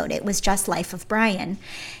episode. It was just Life of Brian.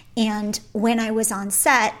 And when I was on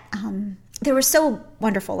set, they were so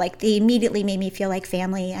wonderful. Like they immediately made me feel like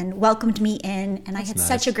family and welcomed me in. And I had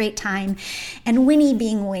such a great time. And Winnie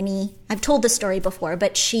being Winnie, I've told the story before,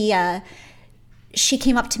 but she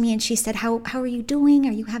came up to me and she said, how are you doing?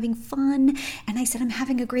 Are you having fun? And I said, I'm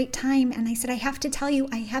having a great time. And I said, I have to tell you,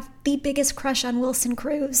 I have the biggest crush on Wilson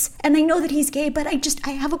Cruz. And I know that he's gay, but I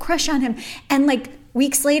have a crush on him. And like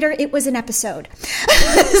weeks later, it was an episode.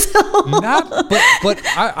 But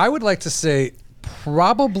I would like to say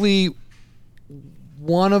probably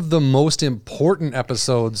one of the most important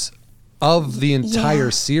episodes of the entire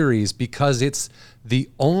series because it's the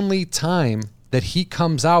only time that he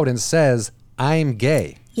comes out and says, I'm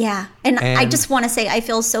gay. Yeah. And I just want to say I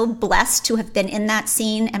feel so blessed to have been in that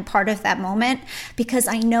scene and part of that moment because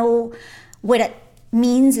I know what it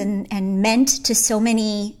means and meant to so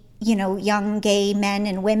many, young gay men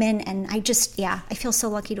and women. And I just, I feel so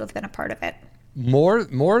lucky to have been a part of it.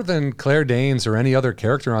 More than Claire Danes or any other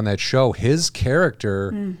character on that show, his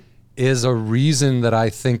character is a reason that I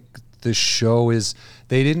think the show is,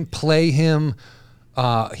 they didn't play him.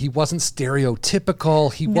 He wasn't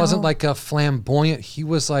stereotypical. He wasn't like a flamboyant. He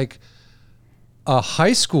was like a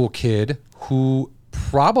high school kid who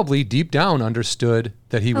probably deep down understood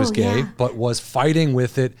that he was gay, but was fighting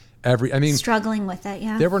with it struggling with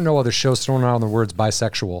it, There were no other shows throwing around the words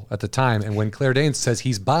bisexual at the time. And when Claire Danes says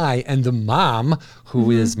he's bi, and the mom,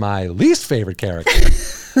 who is my least favorite character,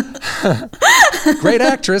 great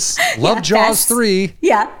actress, love Jaws 3.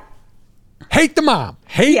 Yeah. Hate the mom.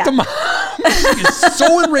 Hate the mom. She is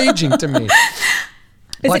so enraging to me.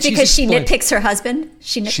 Is it because she nitpicks her husband?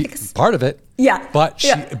 She nitpicks? Part of it. Yeah. But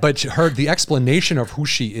the explanation of who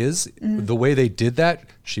she is, the way they did that,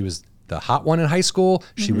 she was the hot one in high school.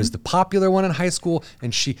 She was the popular one in high school.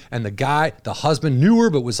 And the husband knew her,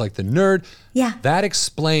 but was like the nerd. Yeah. That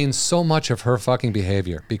explains so much of her fucking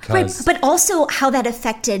behavior because. But also how that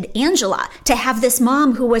affected Angela to have this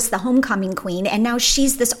mom who was the homecoming queen. And now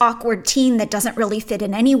she's this awkward teen that doesn't really fit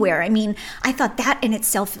in anywhere. I mean, I thought that in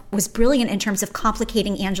itself was brilliant in terms of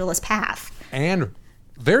complicating Angela's path. And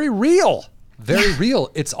very real. Very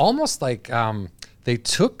real. It's almost like they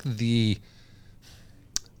took the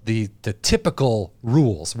typical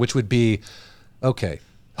rules, which would be, okay,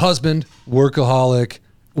 husband, workaholic,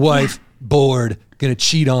 wife, bored, gonna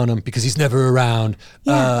cheat on him because he's never around.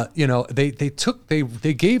 They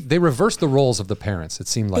reversed the roles of the parents, it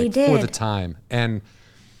seemed like, for the time. And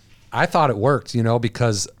I thought it worked,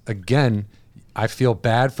 because again, I feel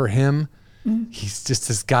bad for him. He's just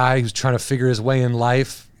this guy who's trying to figure his way in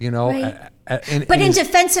life, Right. But in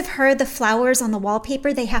defense of her, the flowers on the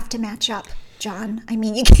wallpaper, they have to match up. John, I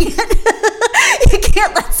mean, you can't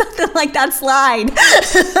let something like that slide.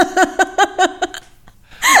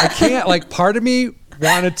 I can't. Like, part of me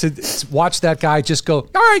wanted to watch that guy just go, all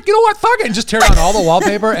right, you know what, fuck it, and just tear down all the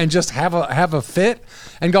wallpaper and just have a fit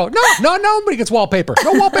and go, no, nobody gets wallpaper.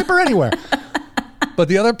 No wallpaper anywhere. But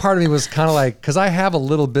the other part of me was kind of like, because I have a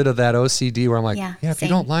little bit of that OCD where I'm like, if you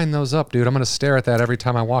don't line those up, dude, I'm going to stare at that every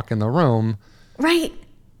time I walk in the room. Right.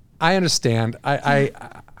 I understand.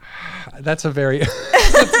 That's a very it's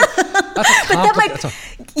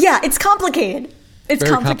complicated. It's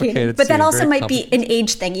complicated. But that also might be an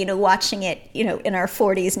age thing, watching it, in our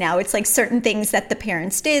 40s now. It's like certain things that the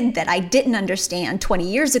parents did that I didn't understand 20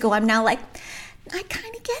 years ago. I'm now like, I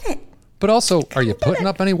kind of get it. But also, are you putting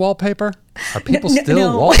up any wallpaper? Are people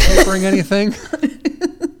still wallpapering anything?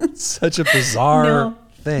 Such a bizarre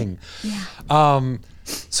thing. Yeah.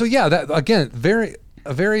 So yeah, that again,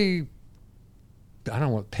 a very, I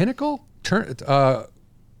don't know, pinnacle,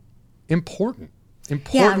 important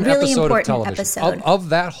really episode important of television of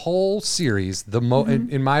that whole series.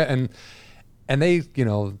 And they, you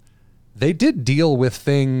know, they did deal with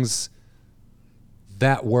things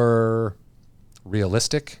that were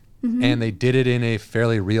realistic, and they did it in a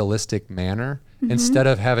fairly realistic manner instead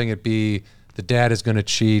of having it be the dad is going to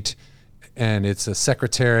cheat and it's a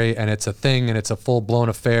secretary and it's a thing and it's a full blown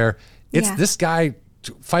affair. It's this guy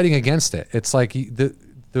fighting against it. It's like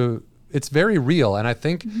it's very real. And I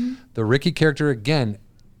think the Ricky character, again,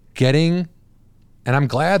 and I'm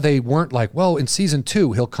glad they weren't like, well, in season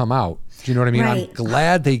 2, he'll come out. Do you know what I mean? Right. I'm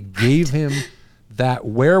glad they gave him that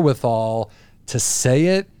wherewithal to say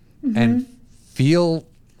it and feel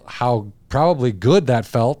how probably good that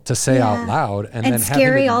felt to say out loud. And then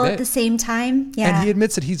scary all at the same time. Yeah. And he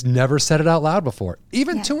admits that he's never said it out loud before,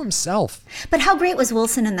 even to himself. But how great was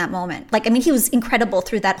Wilson in that moment? Like, I mean, he was incredible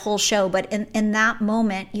through that whole show, but in that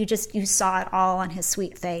moment, you saw it all on his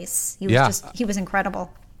sweet face. He was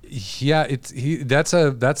incredible. Yeah, that's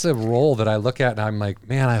a role that I look at and I'm like,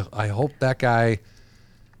 man, I hope that guy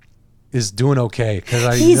is doing okay,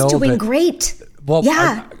 because he's doing great. Well,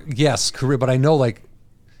 yes, career, but I know like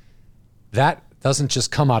that doesn't just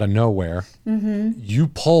come out of nowhere. You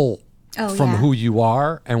pull from who you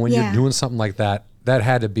are, and when you're doing something like that, that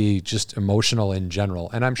had to be just emotional in general.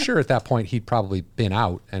 And I'm sure at that point he'd probably been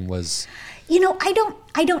out and was. You know,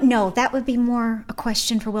 I don't know. That would be more a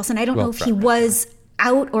question for Wilson. I don't know if he was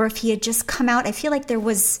out or if he had just come out. I feel like there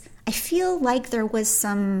was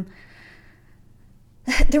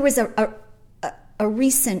a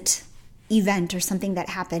recent event or something that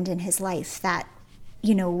happened in his life that,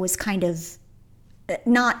 you know, was kind of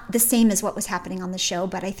not the same as what was happening on the show,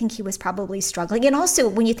 but I think he was probably struggling. And also,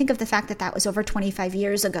 when you think of the fact that that was over 25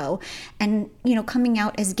 years ago, and, you know, coming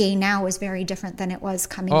out as gay now is very different than it was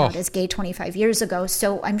coming out as gay 25 years ago.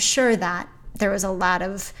 So I'm sure that there was a lot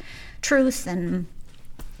of truth. And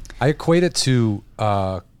I equate it to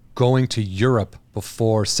going to Europe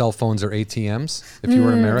before cell phones or ATMs. If you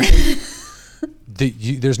were an American,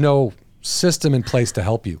 there's no system in place to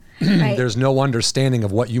help you. Right. There's no understanding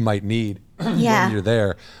of what you might need when you're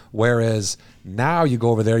there. Whereas now you go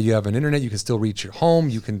over there, you have an internet, you can still reach your home,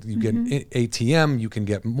 you get an ATM, you can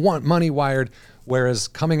get money wired. Whereas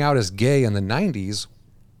coming out as gay in the 90s,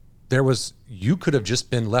 you could have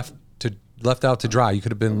just been left out to dry. You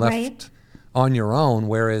could have been left on your own.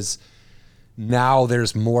 Whereas now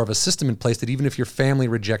there's more of a system in place that even if your family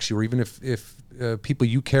rejects you, or even if people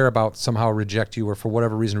you care about somehow reject you, or for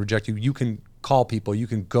whatever reason reject you, you can call people, you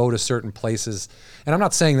can go to certain places. And I'm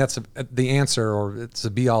not saying that's the answer or it's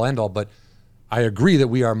a be-all, end-all, but I agree that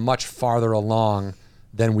we are much farther along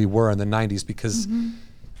than we were in the 90s, because,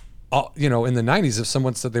 you know, in the 90s, if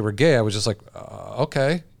someone said they were gay, I was just like,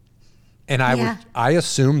 okay. And I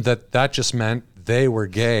assumed that just meant they were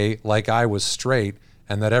gay like I was straight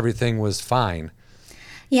and that everything was fine.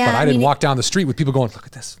 Yeah, but I didn't walk down the street with people going, look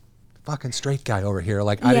at this fucking straight guy over here.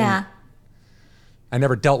 Like, I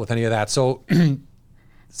never dealt with any of that. So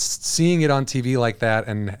seeing it on TV like that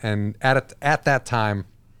and at that time,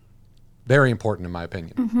 very important in my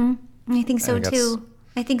opinion. I think so too.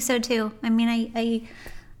 I think so too. I mean,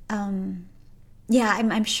 I'm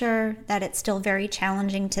sure that it's still very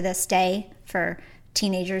challenging to this day for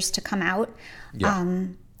teenagers to come out. Yeah.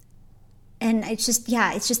 And it's just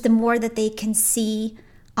the more that they can see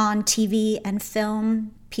on TV and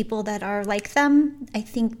film people that are like them, I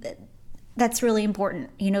think that's really important,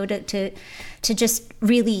 you know, to just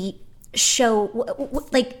really show,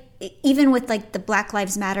 like, even with like the Black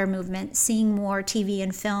Lives Matter movement, seeing more TV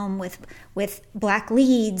and film with black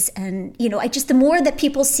leads, and, you know, the more that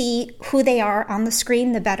people see who they are on the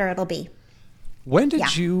screen, the better it'll be. When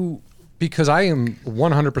did you, because I am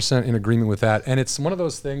 100% in agreement with that, and it's one of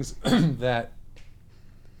those things that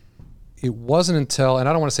it wasn't until, and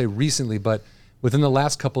I don't want to say recently, but within the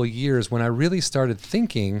last couple of years, when I really started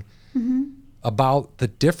thinking about the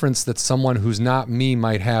difference that someone who's not me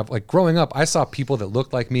might have. Like, growing up, I saw people that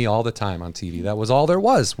looked like me all the time on TV. That was all there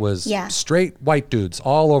was straight white dudes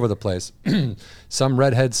all over the place. Some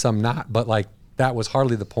redheads, some not, but like that was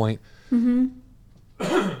hardly the point.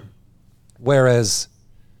 Whereas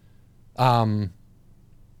there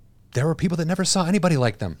were people that never saw anybody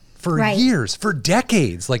like them for years, for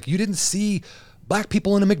decades. Like, you didn't see black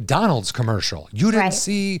people in a McDonald's commercial. You didn't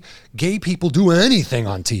see gay people do anything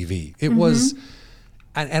on TV. It was,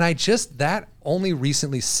 and I just, that only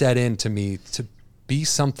recently set in to me to be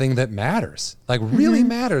something that matters, like really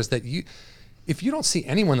matters, that if you don't see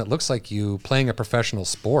anyone that looks like you playing a professional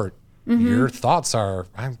sport, your thoughts are,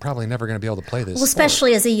 I'm probably never going to be able to play this. Well,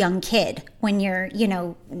 especially as a young kid, when you're,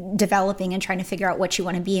 developing and trying to figure out what you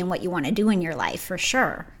want to be and what you want to do in your life, for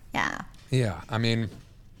sure. Yeah. Yeah. I mean,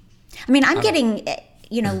 I'm getting,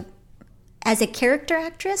 as a character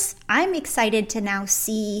actress, I'm excited to now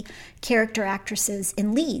see character actresses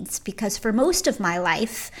in leads, because for most of my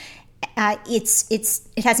life, it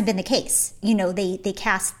hasn't been the case. They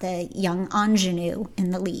cast the young ingenue in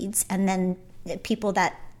the leads, and then people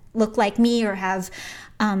that look like me or have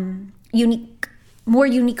more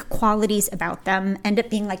unique qualities about them end up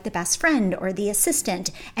being like the best friend or the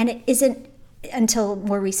assistant. And it isn't until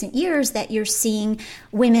more recent years that you're seeing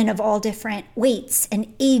women of all different weights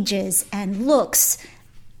and ages and looks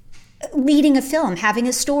leading a film, having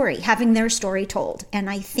a story, having their story told. And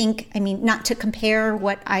I think, not to compare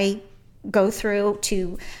what I go through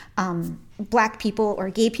to Black people or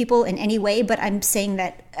gay people in any way, but I'm saying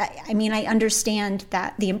that, I understand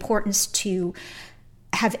that the importance to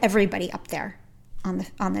have everybody up there on the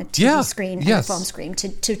TV screen and the film screen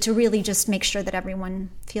to really just make sure that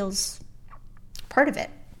everyone feels part of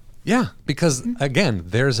it. Yeah, because again,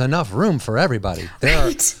 there's enough room for everybody. There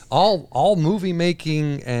are all movie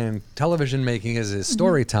making and television making is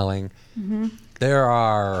storytelling. There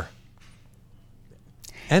are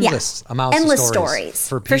endless amounts of stories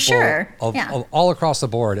for people sure. of all across the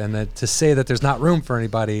board, and to say that there's not room for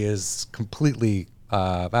anybody is completely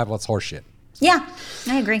that's horseshit. Yeah,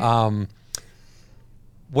 I agree.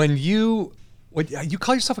 When you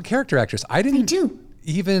call yourself a character actress, I do.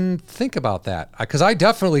 Even think about that, because I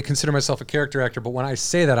definitely consider myself a character actor, but when I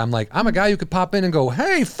say that, I'm like, I'm a guy who could pop in and go,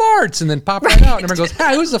 hey, farts, and then pop right out, and everyone goes,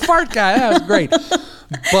 hey, who's the fart guy? That was great.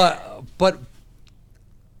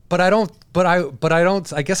 But I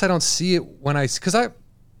guess I don't see it because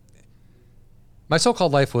my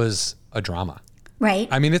so-called life was a drama. Right.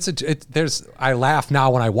 I laugh now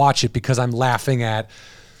when I watch it, because I'm laughing at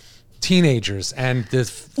teenagers and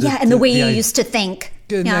the way you used to think.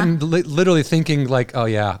 And literally thinking like, oh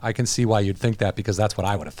yeah, I can see why you'd think that, because that's what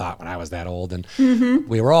I would have thought when I was that old. And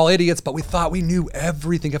we were all idiots, but we thought we knew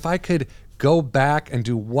everything. If I could go back and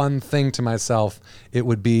do one thing to myself, it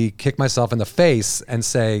would be kick myself in the face and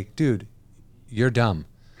say, dude, you're dumb.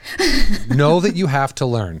 Know that you have to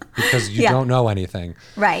learn, because you don't know anything.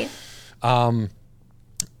 Right. What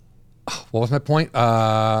was my point?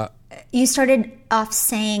 You started off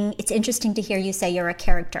saying it's interesting to hear you say you're a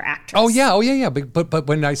character actress. Oh yeah. But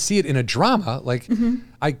when I see it in a drama, like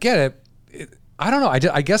I get it. I don't know.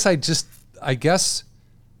 I guess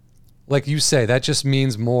like you say, that just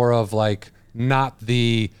means more of like not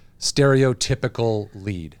the stereotypical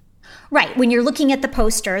lead. Right. When you're looking at the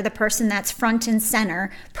poster, the person that's front and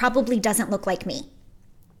center probably doesn't look like me.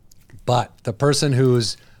 But the person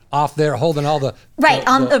who's off there holding all the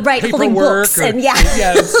holding books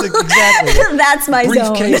exactly. That's my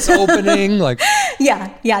briefcase zone. Opening, like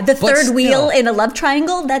the third wheel in a love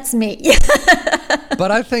triangle. That's me.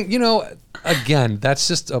 But I think again, that's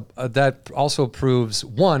just that also proves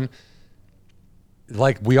one.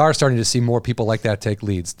 Like we are starting to see more people like that take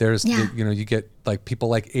leads. There's you get like people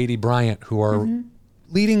like Aidy Bryant who are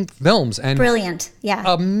leading films and brilliant,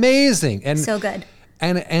 amazing and so good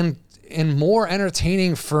and more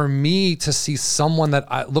entertaining for me to see someone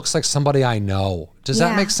that looks like somebody I know. Does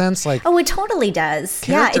that make sense? Like, oh, it totally does.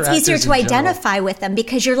 Yeah, it's easier to identify with them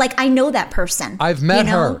because you're like, I know that person. I've met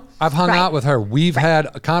her. I've hung out with her. We've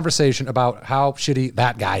had a conversation about how shitty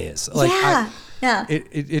that guy is. Like,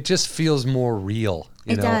 it just feels more real.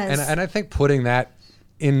 You know? Does. And I think putting that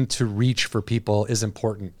into reach for people is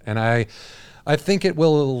important. And I think it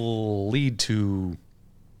will lead to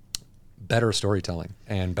better storytelling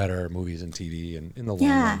and better movies and TV and in the long run.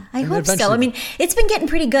 Yeah, I hope so. I mean, it's been getting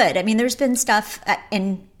pretty good. I mean, there's been stuff,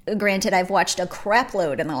 and granted, I've watched a crap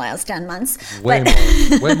load in the last 10 months. Way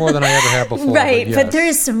more than I ever have before. Right, but there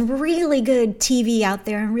is some really good TV out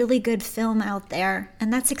there and really good film out there,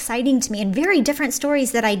 and that's exciting to me, and very different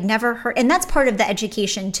stories that I'd never heard. And that's part of the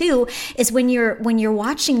education too, is when you're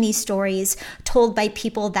watching these stories told by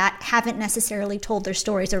people that haven't necessarily told their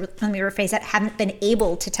stories, or let me rephrase that, haven't been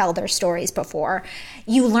able to tell their stories before,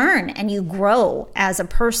 you learn and you grow as a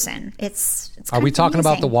person. It's Are we talking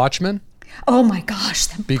about The Watchmen? Oh my gosh.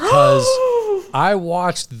 Because I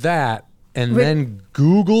watched that and then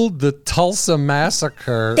Googled the Tulsa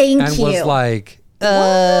Massacre was like,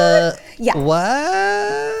 what?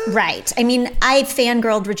 What? Right. I mean, I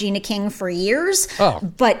fangirled Regina King for years,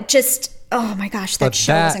 but just, oh my gosh, that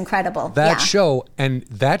show was incredible. That show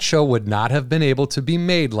would not have been able to be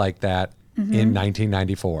made like that in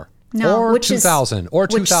 1994. No, or which 2000 or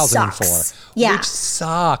 2004. sucks. Yeah. Which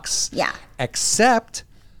sucks. Yeah. Except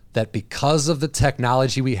that because of the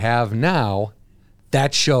technology we have now,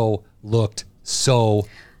 that show looked so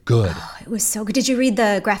good. Oh, it was so good. Did you read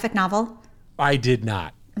the graphic novel? I did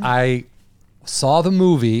not. I saw the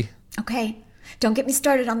movie. Okay. Don't get me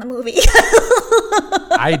started on the movie.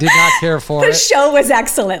 I did not care for The it. show was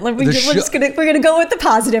excellent. We're The gonna go with the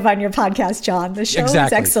positive on your podcast, John. The show was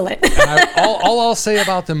excellent. And all I'll say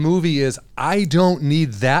about the movie is I don't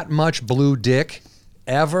need that much blue dick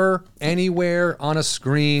ever, anywhere on a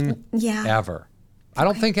screen, ever. I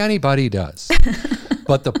don't think anybody does.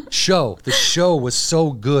 But the show was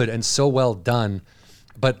so good and so well done.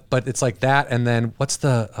 But it's like that, and then what's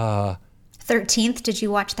the 13th, did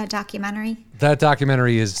you watch that documentary? That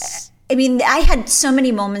documentary is... I mean, I had so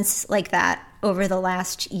many moments like that over the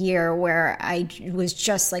last year where I was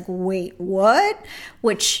just like, wait, what?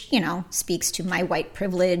 Which, you know, speaks to my white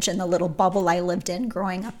privilege and the little bubble I lived in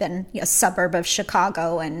growing up in a suburb of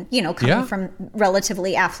Chicago and, you know, coming from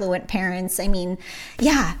relatively affluent parents. I mean,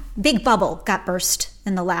 yeah, big bubble got burst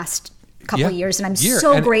in the last couple of years, and I'm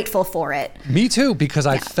so grateful for it. Me too, because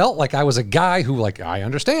I felt like I was a guy who, like, I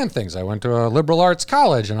understand things. I went to a liberal arts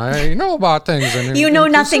college, and I know about things. And you know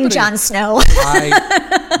nothing, Jon Snow.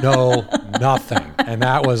 I know nothing, and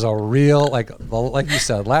that was a real, like you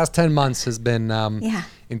said, last 10 months has been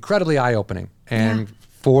incredibly eye-opening, and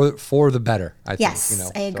for the better. I think. Yes, you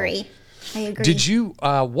know, I agree. I agree. Did you?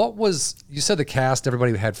 You said the cast,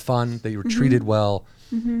 everybody had fun, they were treated well.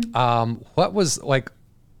 What was like?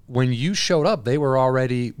 When you showed up, they were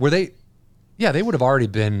already, they would have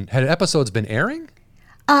already had episodes been airing?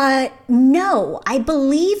 No, I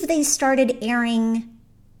believe they started airing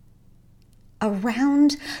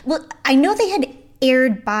around, well, I know they had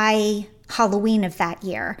aired by Halloween of that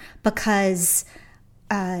year because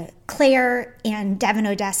Claire and Devin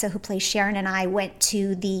Odessa, who plays Sharon, and I went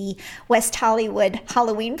to the West Hollywood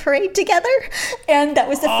Halloween parade together. And that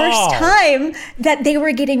was the first time that they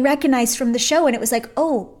were getting recognized from the show. And it was like,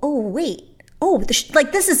 wait.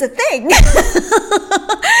 This is a thing.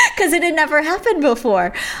 Because it had never happened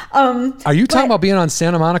before. Are you talking about being on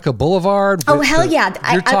Santa Monica Boulevard? Oh, hell yeah.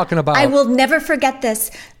 You're talking about... I will never forget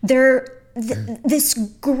this. This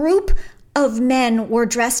group of men were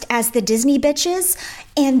dressed as the Disney bitches,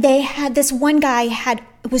 and they had this one guy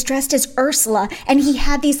was dressed as Ursula, and he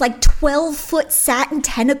had these like 12-foot satin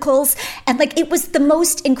tentacles, and like it was the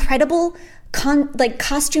most incredible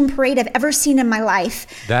costume parade I've ever seen in my life.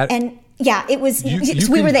 It was.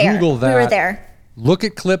 We were there. Google that. We were there. Look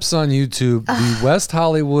at clips on YouTube. The West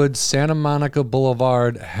Hollywood Santa Monica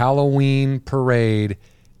Boulevard Halloween parade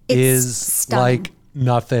is stunning. Like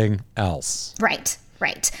nothing else. Right.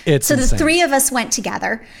 It's so insane. The three of us went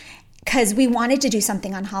together because we wanted to do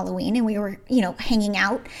something on Halloween, and we were, hanging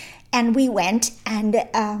out, and we went, and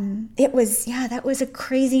that was a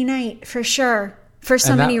crazy night for sure, for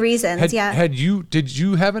so many reasons. Did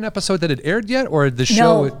you have an episode that had aired yet, or the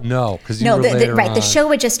show? No, because the show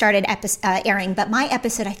had just started airing, but my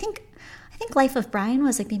episode, I think Life of Brian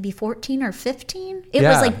was like maybe 14 or 15. It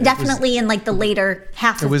was like definitely in like the later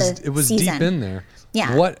half of the season. It was deep in there.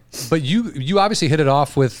 Yeah. But you obviously hit it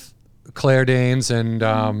off with Claire Danes and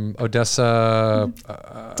Odessa.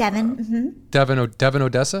 Devin. Mm-hmm. Devin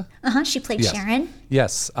Odessa? She played Sharon.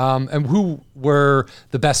 Yes. And who were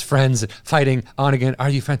the best friends fighting on again? Are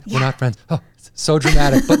you friends? Yeah. We're not friends. Oh, so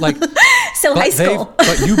dramatic. But like... So high school.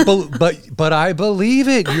 But I believe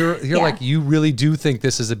it. You're like, you really do think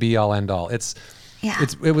this is a be all end all. It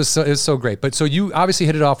was so great. But so you obviously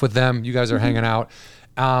hit it off with them. You guys are hanging out.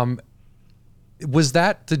 Was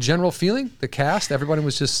that the general feeling? The cast, everybody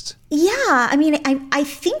was just... Yeah, I mean, I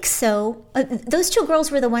think so. Those two girls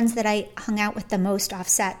were the ones that I hung out with the most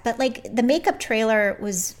offset. But like the makeup trailer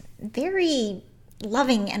was very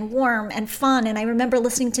loving and warm and fun. And I remember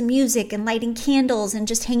listening to music and lighting candles and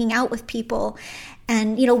just hanging out with people.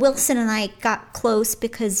 And, Wilson and I got close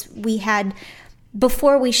because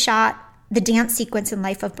before we shot the dance sequence in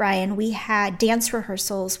Life of Brian, we had dance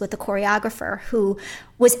rehearsals with a choreographer who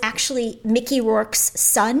was actually Mickey Rourke's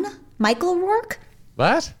son, Michael Rourke.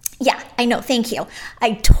 What? Yeah, I know. Thank you.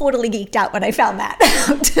 I totally geeked out when I found that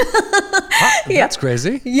out. That's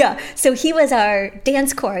crazy. Yeah. So he was our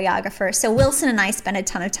dance choreographer. So Wilson and I spent a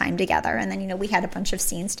ton of time together. And then, we had a bunch of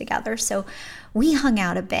scenes together. So we hung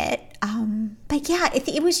out a bit. But yeah,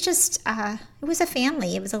 it was just, it was a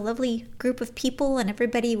family. It was a lovely group of people, and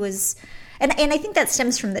everybody was... And I think that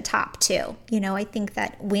stems from the top, too. I think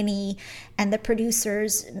that Winnie and the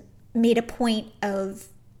producers made a point of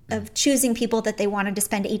choosing people that they wanted to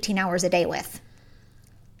spend 18 hours a day with.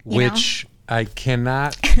 Which I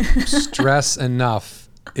cannot stress enough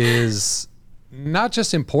is not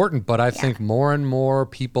just important, but I think more and more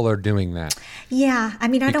people are doing that. Yeah. I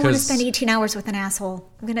mean, I don't want to spend 18 hours with an asshole.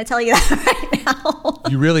 I'm going to tell you that right now.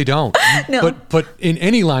 You really don't. No. But in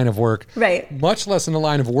any line of work, right, much less in a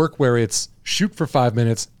line of work where it's shoot for 5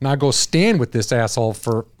 minutes, now go stand with this asshole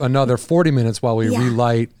for another 40 minutes while we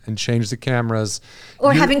relight and change the cameras.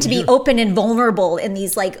 Or having to be open and vulnerable in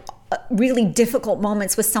these like really difficult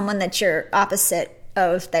moments with someone that you're opposite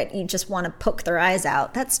of, that you just want to poke their eyes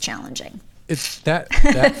out. That's challenging. It's that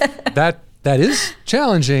is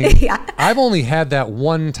challenging. Yeah. I've only had that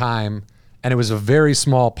one time, and it was a very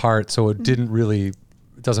small part, so it doesn't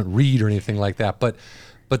read or anything like that. But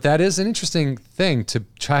that is an interesting thing to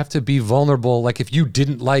have to be vulnerable. Like if you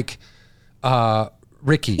didn't like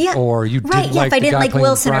Ricky, or you didn't like if I didn't like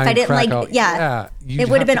Wilson, Brian or if I didn't Krakow, like, it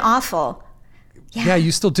would have been awful. Yeah,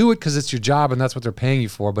 you still do it because it's your job and that's what they're paying you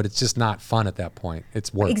for, but it's just not fun at that point.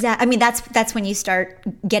 It's work. Exactly. I mean, that's when you start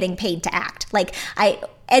getting paid to act. Like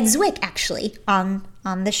Ed Zwick actually on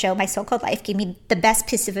the show My So-Called Life gave me the best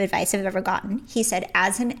piece of advice I've ever gotten. He said,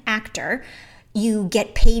 as an actor, you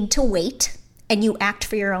get paid to wait and you act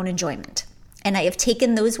for your own enjoyment. And I have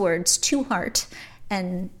taken those words to heart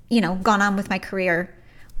and, gone on with my career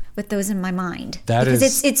with those in my mind.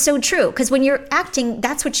 It's so true. Because when you're acting,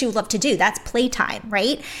 that's what you love to do. That's playtime,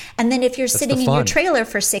 right? And then if you're sitting in your trailer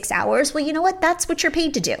for 6 hours, well, you know what? That's what you're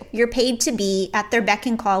paid to do. You're paid to be at their beck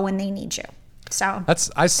and call when they need you. So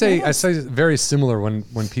I say very similar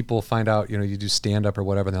when people find out, you do stand up or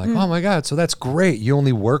whatever, and they're like, oh my God, so that's great. You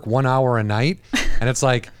only work 1 hour a night? And it's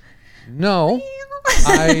like, no.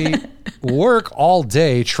 I work all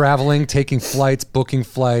day traveling, taking flights, booking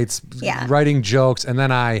flights, writing jokes, and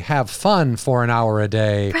then I have fun for an hour a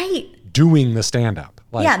day doing the stand-up.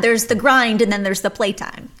 There's the grind and then there's the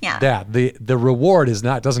playtime. Yeah. The reward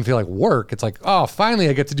doesn't feel like work. It's like, oh, finally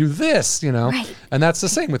I get to do this, Right. And that's the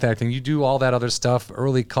same with acting. You do all that other stuff,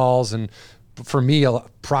 early calls, and for me,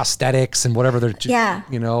 prosthetics and whatever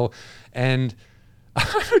they're, and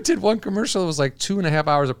I did one commercial. It was like 2.5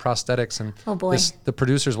 hours of prosthetics, and the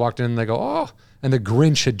producers walked in and they go, "Oh!" And the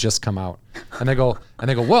Grinch had just come out, and they go,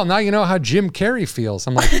 "Well, now you know how Jim Carrey feels."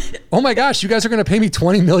 I'm like, "Oh my gosh, you guys are going to pay me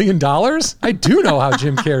 $20 million? I do know how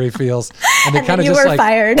Jim Carrey feels." And they kind of just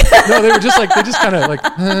fired. No, they just kind of like,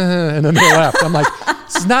 and then they left. I'm like,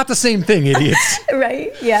 "It's not the same thing, idiots."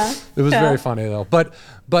 Right? Yeah. It was very funny though, but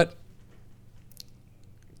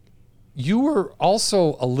you were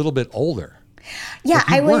also a little bit older. Yeah,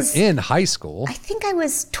 I was in high school. I think I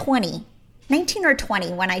was 19 or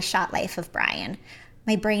 20 when I shot Life of Brian.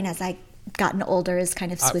 My brain, as I gotten older, is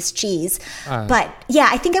kind of Swiss cheese. But yeah,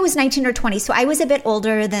 I think I was 19 or 20. So I was a bit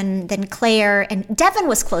older than Claire, and Devin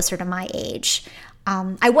was closer to my age.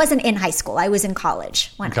 I wasn't in high school. I was in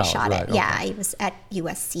college when I shot it. Okay. Yeah, I was at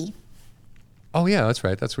USC. Oh yeah, that's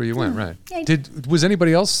right. That's where you went, right? Yeah, was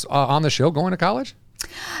anybody else on the show going to college?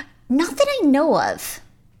 Not that I know of.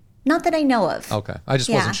 Okay. I just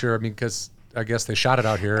wasn't sure. I mean, because I guess they shot it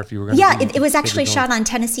out here if you were going to. It was actually shot on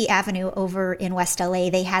Tennessee Avenue over in West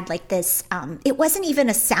LA. They had like this, it wasn't even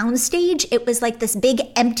a sound stage. It was like this big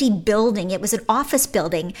empty building. It was an office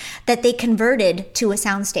building that they converted to a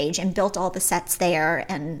sound stage and built all the sets there.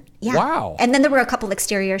 And wow. And then there were a couple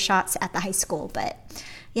exterior shots at the high school, but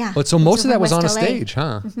yeah. But so most of that was on a stage,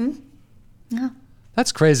 huh? Mm-hmm. Yeah.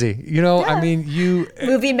 That's crazy. I mean,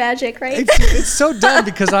 movie magic, right? It's so dumb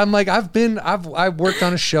because I'm like, I've worked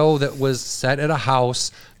on a show that was set at a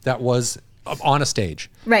house that was on a stage.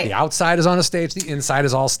 Right. The outside is on a stage, the inside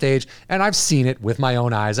is all stage, and I've seen it with my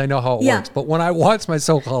own eyes. I know how it works. But when I watch My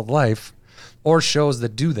So-Called Life or shows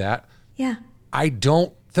that do that, I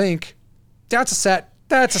don't think that's a set.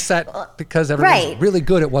 That's a set because everyone's really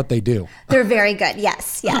good at what they do. They're very good.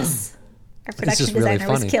 Yes. Our production designer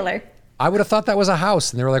was killer. I would have thought that was a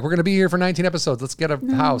house, and they were like, "We're going to be here for 19 episodes. Let's get a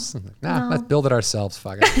house." Let's build it ourselves.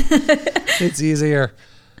 Fuck it. It's easier.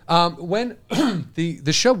 When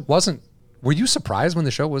the show wasn't, were you surprised when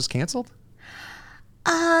the show was canceled?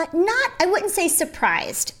 I wouldn't say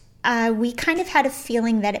surprised. We kind of had a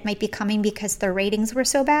feeling that it might be coming because the ratings were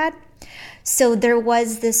so bad. So there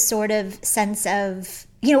was this sort of sense of,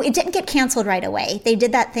 it didn't get canceled right away. They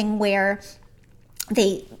did that thing where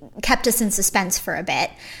they kept us in suspense for a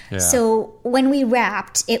bit. Yeah. So when we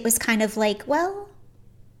wrapped, it was kind of like, well,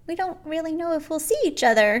 we don't really know if we'll see each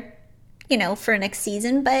other, for next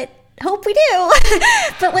season, but hope we do.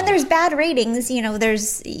 But when there's bad ratings,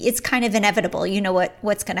 it's kind of inevitable. You know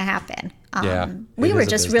what's going to happen. We were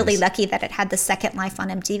just really lucky that it had the second life on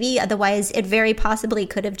MTV. Otherwise, it very possibly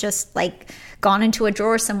could have just gone into a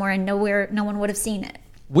drawer somewhere and no one would have seen it.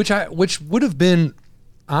 Which would have been,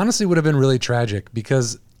 honestly, would have been really tragic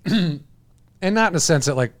because And not in the sense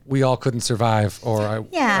that like we all couldn't survive or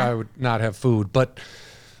I would not have food, but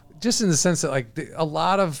just in the sense that like a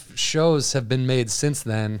lot of shows have been made since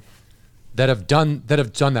then that have done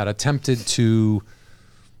that, attempted to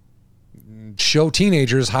show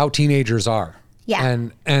teenagers how teenagers are. Yeah.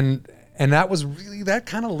 And that was really, that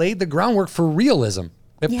kind of laid the groundwork for realism.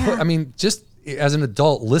 Just as an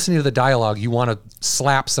adult listening to the dialogue, you want to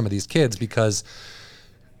slap some of these kids because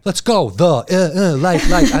let's go. I like.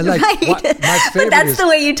 Right. My favorite but that's is, the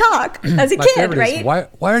way you talk as a my kid, favorite right? Is,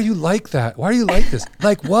 why are you like that? Why are you like this?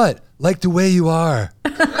 Like what? Like the way you are.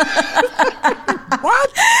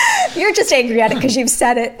 What? You're just angry at it because you've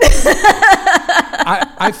said it.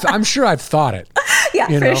 I'm sure I've thought it. Yeah,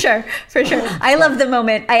 for sure. I love the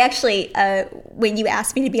moment. I actually, when you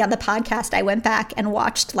asked me to be on the podcast, I went back and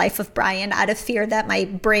watched Life of Brian out of fear that my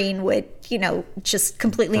brain would, just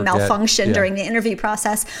completely malfunction during the interview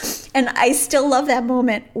process. And I still love that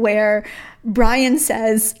moment where Brian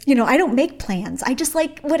says, I don't make plans. I just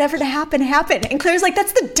like whatever to happen. And Claire's like,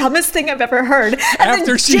 that's the dumbest thing I've ever heard. And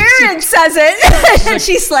then Jared says it. And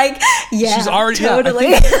she's like, yeah, she's already,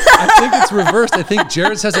 totally. Yeah, I think it's reversed. I think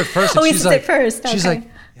Jared says it first. And he says it first. She's like,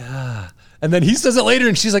 yeah. And then he says it later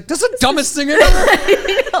and she's like, that's the dumbest thing ever.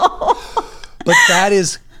 I know. But that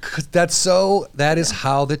is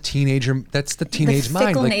how the teenager, that's the teenage mind.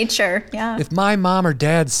 Fickle nature, yeah. If my mom or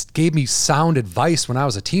dad gave me sound advice when I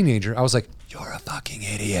was a teenager, I was like, you're a fucking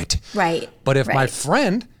idiot. Right. But if my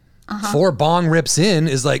friend, 4 bong rips in,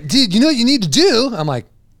 is like, dude, you know what you need to do? I'm like,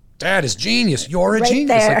 Dad is genius. You're a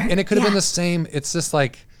genius. Like, and it could have been the same. It's just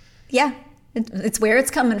like. Yeah. It's where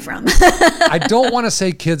it's coming from. I don't want to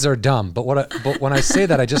say kids are dumb, but when I say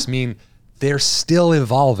that, I just mean they're still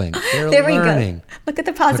evolving. They're learning. We go. Look at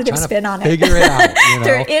the positive spin on it. Figure it out.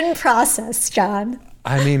 They're in process, John.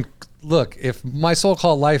 I mean, look, if My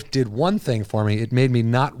So-Called Life did one thing for me, it made me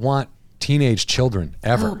not want teenage children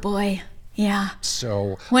ever. Oh boy, yeah.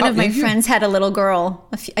 So one of my friends had a little girl,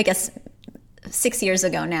 I guess 6 years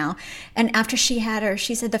ago now, and after she had her,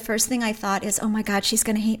 she said the first thing I thought is, oh my God, she's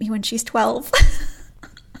going to hate me when she's 12.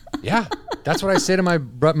 Yeah, that's what I say to my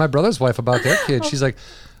brother's wife about their kid. She's like,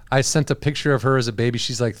 I sent a picture of her as a baby.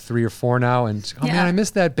 She's like 3 or 4 now. And, man, I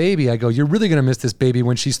miss that baby. I go, you're really going to miss this baby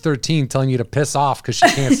when she's 13 telling you to piss off because she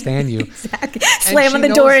can't stand you. Exactly. Slamming the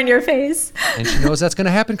door in your face. And she knows that's going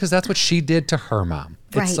to happen because that's what she did to her mom.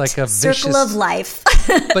 Right. It's like a circle of life.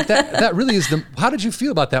 But that really is how did you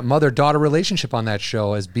feel about that mother-daughter relationship on that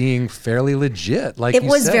show as being fairly legit? Like it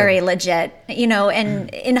was very legit, and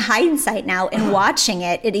in hindsight now, in watching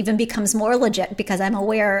it, it even becomes more legit because I'm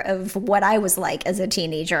aware of what I was like as a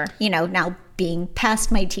teenager. Now being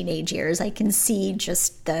past my teenage years, I can see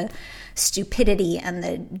just the stupidity and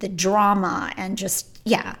the drama and just,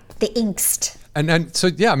 the angst. And so,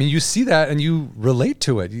 you see that and you relate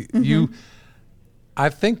to it. I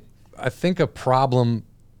think a problem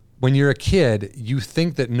when you're a kid, you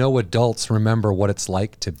think that no adults remember what it's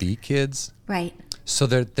like to be kids. Right. So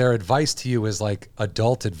their advice to you is like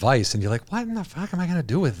adult advice, and you're like, what in the fuck am I gonna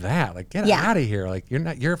do with that? Like, get out of here. Like,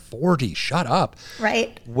 you're 40, shut up.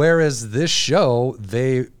 Right. Whereas this show,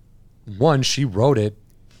 she wrote it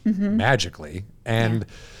magically, and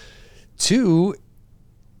 2,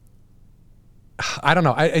 I don't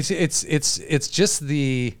know. It's just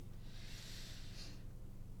the.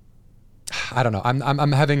 I don't know.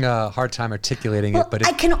 I'm having a hard time articulating it, but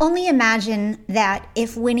I can only imagine that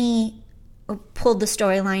if Winnie pulled the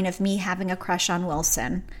storyline of me having a crush on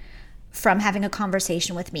Wilson from having a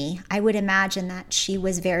conversation with me, I would imagine that she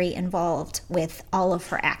was very involved with all of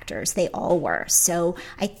her actors. They all were. So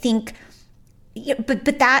I think, but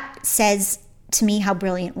that says to me how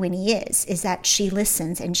brilliant Winnie is that she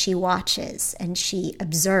listens and she watches and she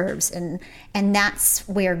observes, and that's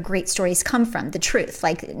where great stories come from, the truth.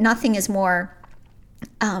 Like, nothing is more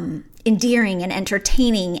endearing and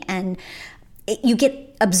entertaining, and you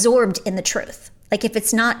get absorbed in the truth. Like, if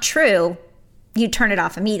it's not true, you turn it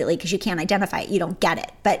off immediately because you can't identify it. You don't get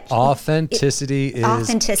it. But authenticity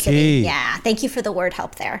is key. Yeah. Thank you for the word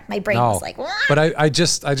help there. My brain was like, what? But I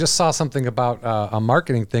just saw something about a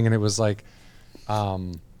marketing thing, and it was like,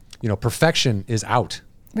 perfection is out.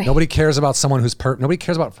 Right. Nobody cares about someone who's nobody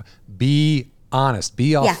cares about. Be honest.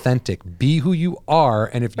 Be authentic. Be who you are.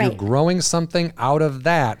 And if you're growing something out of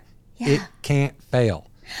that, it can't fail.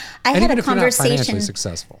 I had a conversation. If you're not financially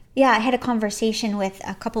successful. Yeah, I had a conversation with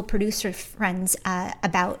a couple producer friends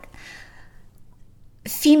about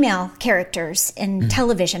female characters in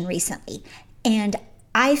television recently, and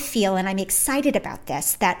I feel, and I'm excited about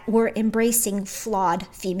this, that we're embracing flawed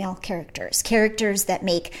female characters that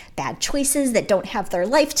make bad choices, that don't have their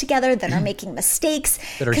life together, that are making mistakes.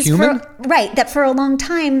 That are human? That for a long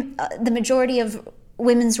time, the majority of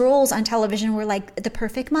women's roles on television were like the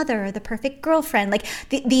perfect mother, the perfect girlfriend, like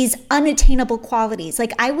these unattainable qualities.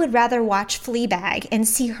 Like, I would rather watch Fleabag and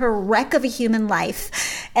see her wreck of a human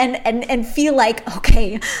life and feel like,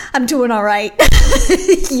 okay, I'm doing all right.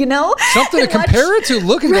 You know? Something to compare it to.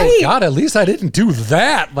 Look and go, God, at least I didn't do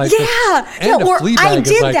that. Like, or I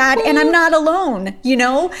did that and I'm not alone, you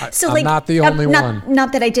know? I'm not the only one.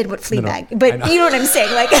 Not that I did what Fleabag, but you know what I'm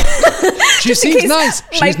saying? Like, she seems nice.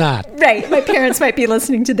 She's not. Right. My parents might be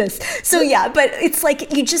listening to this. So yeah, but it's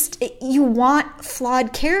like you want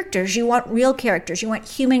flawed characters. You want real characters. You want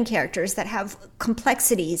human characters that have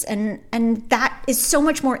complexities, and that is so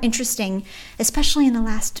much more interesting, especially in the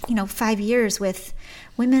last 5 years with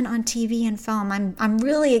women on TV and film. I'm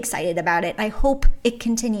really excited about it. I hope it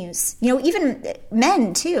continues. Even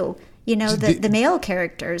men too. The male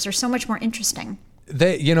characters are so much more interesting.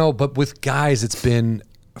 But with guys, it's been,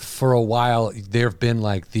 for a while, there have been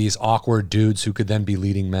like these awkward dudes who could then be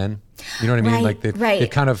leading men. You know what I mean? Right,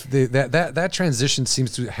 Like that transition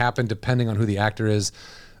seems to happen depending on who the actor is.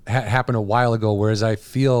 Happened a while ago. Whereas I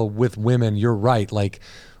feel with women, you're right. Like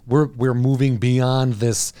we're moving beyond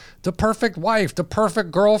this, the perfect wife, the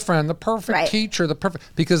perfect girlfriend, the perfect teacher,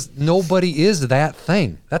 because nobody is that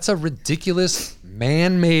thing. That's a ridiculous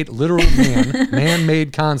man-made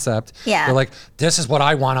concept. Yeah. They're like, this is what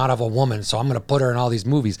I want out of a woman, so I'm going to put her in all these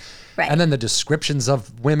movies. Right. And then the descriptions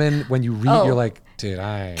of women, when you read, you're like, dude,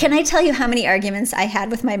 Can I tell you how many arguments I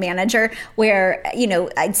had with my manager where,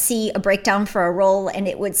 I'd see a breakdown for a role and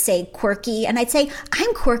it would say quirky, and I'd say,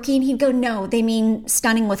 I'm quirky, and he'd go, no, they mean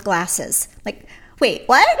stunning with glasses. Like, wait,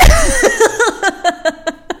 what?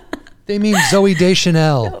 They mean Zooey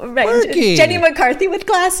Deschanel. Right. Quirky. Jenny McCarthy with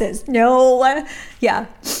glasses. No. Yeah.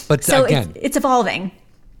 But so again, it's evolving.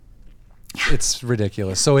 It's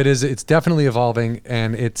ridiculous. So it is. It's definitely evolving,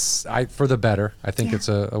 and it's for the better. I think it's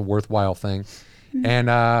a worthwhile thing. Mm-hmm. And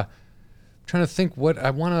trying to think what I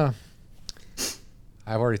want to.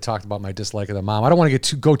 I've already talked about my dislike of the mom. I don't want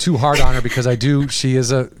to go too hard on her because I do.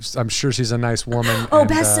 I'm sure she's a nice woman. Oh,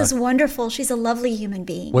 Bess is wonderful. She's a lovely human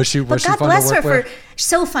being. Was she fun to work with?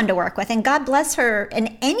 So fun to work with, and God bless her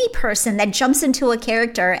and any person that jumps into a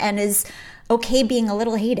character and is okay being a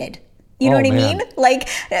little hated. You know what I mean? Like,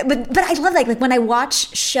 but I love that. Like when I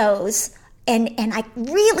watch shows and I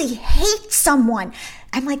really hate someone,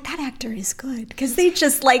 I'm like, that actor is good because they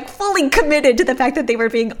just like fully committed to the fact that they were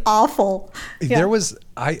being awful. Yeah.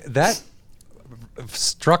 That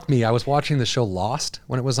struck me. I was watching the show Lost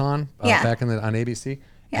when it was on back on ABC.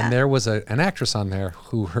 Yeah. And there was an actress on there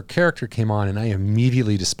who her character came on, and I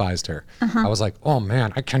immediately despised her. I was like, "Oh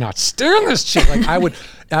man, I cannot stand this chick!" Like I would.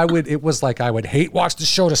 It was like I would hate watch the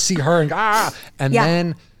show to see her and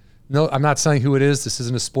then. No, I'm not saying who it is. This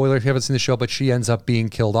isn't a spoiler if you haven't seen the show, but she ends up being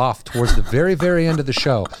killed off towards the very, very end of the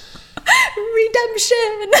show. Redemption.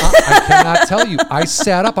 I cannot tell you. I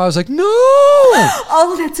sat up. I was like, no.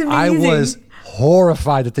 Oh, that's amazing. I was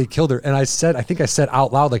horrified that they killed her, and I think I said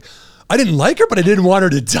out loud, like, I didn't like her, but I didn't want her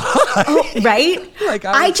to die. Oh, right? Like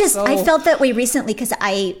I felt that way recently because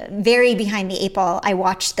I, very behind the 8 ball, I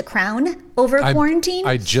watched The Crown over quarantine.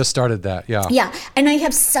 I just started that, yeah. Yeah, and I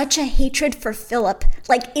have such a hatred for Philip.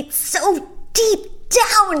 Like, it's so deep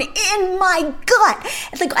down in my gut.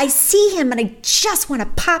 Like, I see him and I just want to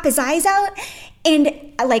pop his eyes out. And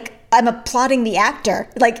I'm applauding the actor.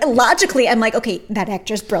 Like logically, I'm like, okay, that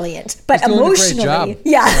actor's brilliant. But emotionally,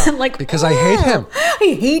 I'm like, because I hate him.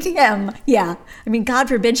 I hate him. Yeah. I mean, God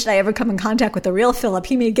forbid should I ever come in contact with the real Philip.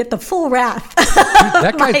 He may get the full wrath. Dude,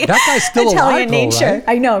 that guy's still Italian alive, nature. Right?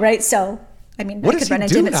 I know, right? So, I mean, what I could run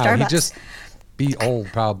into him at Starbucks. He just be old,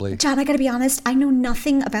 probably. John, I got to be honest. I know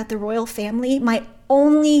nothing about the royal family. My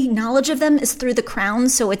only knowledge of them is through The Crown,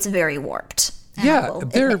 so it's very warped. Yeah,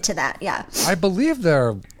 they're to that. Yeah, I believe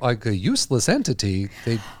they're like a useless entity.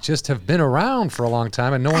 They just have been around for a long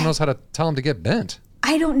time, and no one knows how to tell them to get bent.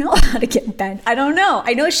 I don't know how to get bent. I don't know.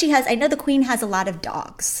 I know the Queen has a lot of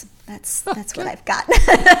dogs. That's what I've got.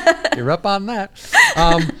 You're up on that.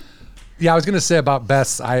 Yeah, I was gonna say about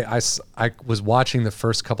Bess. I was watching the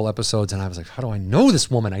first couple episodes, and I was like, how do I know this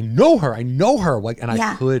woman? I know her. Like, and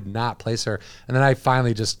I could not place her. And then I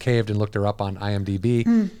finally just caved and looked her up on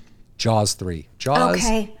IMDb. Jaws 3. Jaws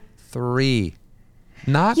 3.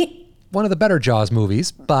 Not one of the better Jaws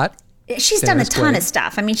movies, but she's done a ton of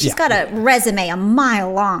stuff. I mean, she's got a resume a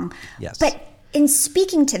mile long. Yes. But in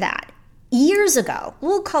speaking to that, years ago,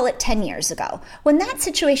 we'll call it 10 years ago, when that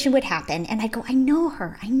situation would happen and I go, I know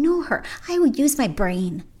her, I would use my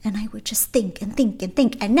brain and I would just think and think and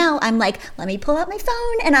think. And now I'm like, let me pull out my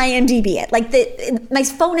phone and IMDb it. Like my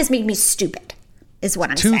phone has made me stupid, is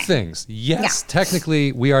what I'm saying. Two things. Yes,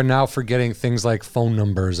 technically we are now forgetting things like phone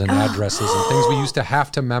numbers and addresses and things we used to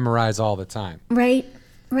have to memorize all the time. Right.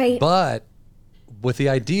 But with the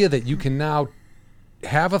idea that you can now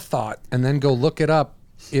have a thought and then go look it up,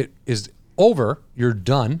 it is over. You're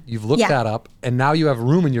done. You've looked that up, and now you have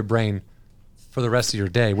room in your brain for the rest of your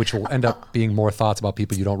day, which will end up being more thoughts about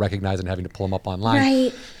people you don't recognize and having to pull them up online.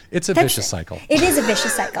 Right. It's a vicious cycle. It is a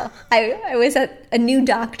vicious cycle. I was at a new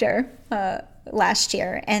doctor last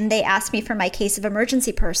year, and they asked me for my case of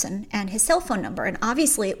emergency person and his cell phone number, and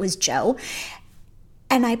obviously it was Joe.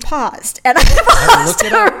 And I paused, for a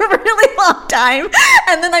really long time.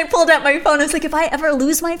 And then I pulled out my phone. I was like, if I ever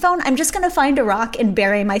lose my phone, I'm just going to find a rock and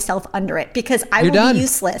bury myself under it because I will be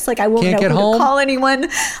useless. Like I won't know who to call anyone.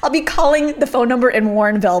 I'll be calling the phone number in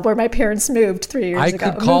Warrenville where my parents moved 3 years ago.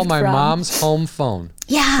 I could call my mom's home phone.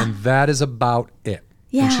 Yeah. And that is about it.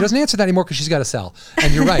 Yeah. And she doesn't answer that anymore because she's got a cell.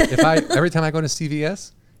 And you're right. Every time I go to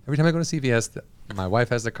CVS, my wife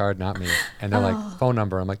has the card, not me. And they're like, phone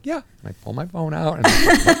number. I'm like, yeah. And I pull my phone out. And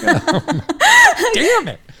damn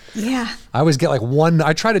it. Yeah. I always get like one.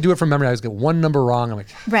 I try to do it from memory. I always get one number wrong. I'm like,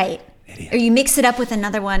 right. Idiot. Or you mix it up with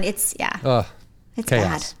another one. It's chaos.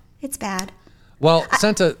 bad. It's bad. Well,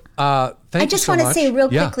 Senta, thank you so much. I just want to say real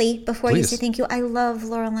quickly before you say thank you, I love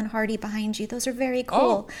Laurel and Hardy behind you. Those are very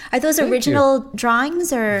cool. Are those original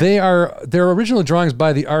drawings or? They're original drawings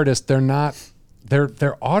by the artist. They're not.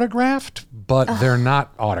 They're autographed, but they're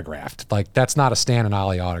not autographed. Like that's not a Stan and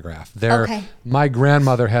Ollie autograph. My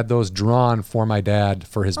grandmother had those drawn for my dad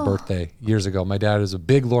for his birthday years ago. My dad is a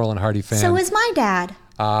big Laurel and Hardy fan. So is my dad.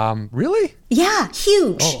 Really? Yeah,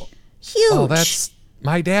 huge. Huge. Oh,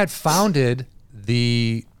 my dad founded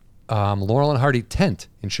the Laurel and Hardy tent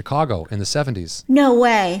in Chicago in the 70s. No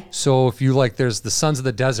way. So if you there's the Sons of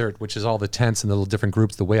the Desert, which is all the tents and the little different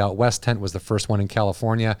groups. The Way Out West tent was the first one in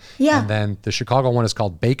California. Yeah. And then the Chicago one is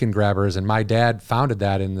called Bacon Grabbers. And my dad founded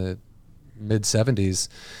that in the mid 70s.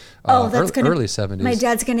 Early 70s. My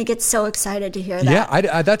dad's going to get so excited to hear that.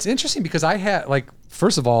 Yeah, that's interesting because I had,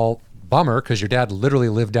 first of all, bummer because your dad literally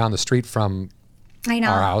lived down the street from I know.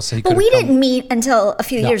 our house. But we didn't meet until a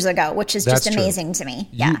few years ago, which is just amazing to me.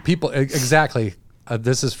 Yeah. Exactly.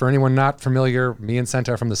 This is for anyone not familiar. Me and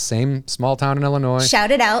Senta are from the same small town in Illinois.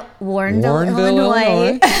 Shout it out, Warrenville,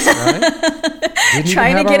 Illinois. Right.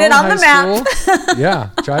 Trying to get it on the map.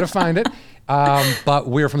 Yeah, try to find it. But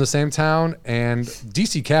we're from the same town, and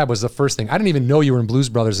DC Cab was the first thing. I didn't even know you were in Blues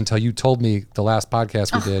Brothers until you told me the last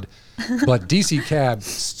podcast we did. But DC Cab,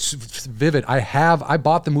 vivid. I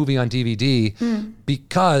bought the movie on DVD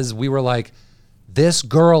because we were like, this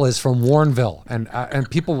girl is from Warrenville, and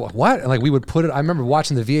people what? And we would put it. I remember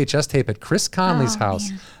watching the VHS tape at Chris Conley's house.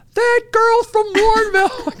 Man. That girl's from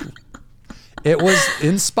Warrenville. It was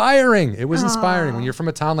inspiring. It was inspiring when you're from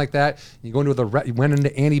a town like that. You go into you went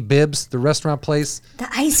into Annie Bibbs, the restaurant place. The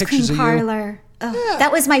ice cream parlor.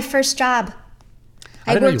 That was my first job.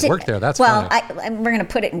 I didn't know you worked there. That's funny. We're going to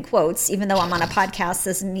put it in quotes, even though I'm on a podcast.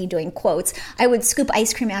 This is me doing quotes. I would scoop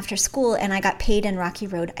ice cream after school, and I got paid in Rocky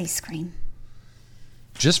Road ice cream.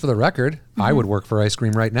 Just for the record, I would work for ice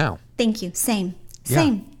cream right now. Thank you. Same.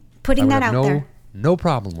 Putting that out there. No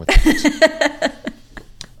problem with it.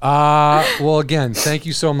 Well, again, thank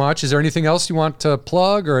you so much. Is there anything else you want to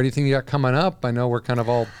plug or anything you got coming up? I know we're kind of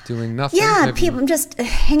all doing nothing. Yeah, I'm just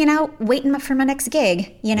hanging out, waiting for my next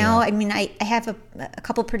gig. You know, I mean, I have a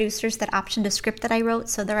couple producers that optioned a script that I wrote,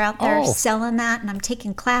 so they're out there selling that, and I'm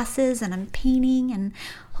taking classes, and I'm painting, and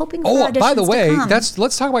hoping for auditions by the way, to come.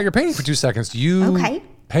 let's talk about your painting for 2 seconds. You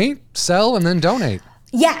paint, sell, and then donate.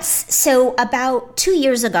 Yes. So about 2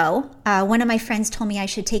 years ago, one of my friends told me I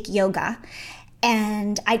should take yoga.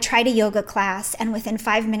 And I tried a yoga class, and within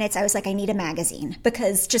 5 minutes, I was like, I need a magazine,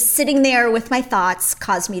 because just sitting there with my thoughts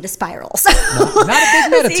caused me to spiral. So, not a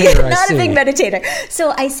big meditator, Not a big meditator.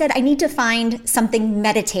 So I said, I need to find something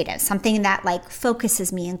meditative, something that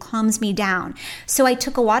focuses me and calms me down. So I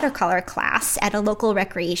took a watercolor class at a local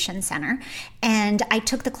recreation center, and I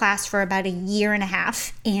took the class for about 1.5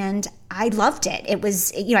 years, and I loved it. It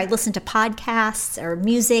was, I listened to podcasts or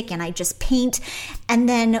music, and I just paint. And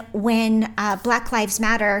then when Black Lives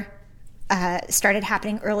Matter started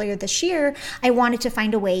happening earlier this year, I wanted to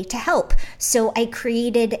find a way to help. So I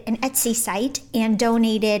created an Etsy site and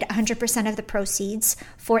donated 100% of the proceeds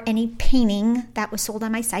for any painting that was sold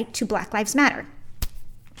on my site to Black Lives Matter.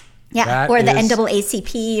 Yeah, or the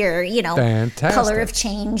NAACP or, fantastic. Color of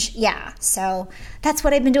Change. Yeah, so that's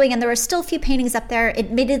what I've been doing. And there are still a few paintings up there.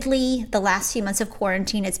 Admittedly, the last few months of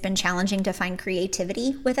quarantine, it's been challenging to find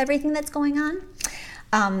creativity with everything that's going on.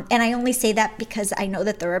 And I only say that because I know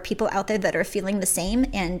that there are people out there that are feeling the same.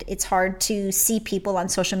 And it's hard to see people on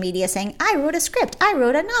social media saying, I wrote a script, I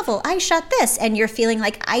wrote a novel, I shot this. And you're feeling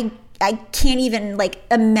like, I can't even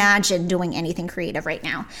imagine doing anything creative right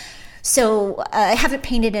now. So I haven't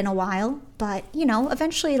painted in a while, but,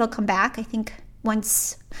 eventually it'll come back. I think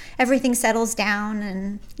once everything settles down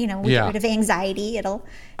and, we get rid of anxiety, it'll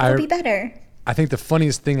be better. I think the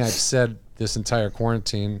funniest thing I've said this entire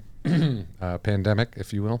quarantine, pandemic,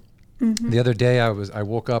 if you will, the other day I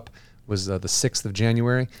woke up, was the 6th of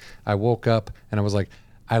January. I woke up and I was like,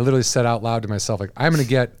 I literally said out loud to myself, like, I'm going to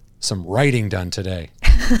get some writing done today.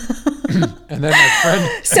 And then my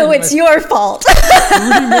friend... So it's your fault. 3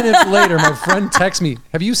 minutes later, my friend texts me,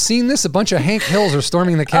 have you seen this? A bunch of Hank Hills are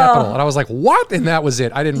storming the Capitol. And I was like, what? And that was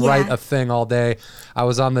it. I didn't write a thing all day. I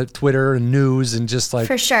was on the Twitter and news and just like...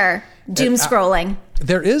 For sure. Doom scrolling.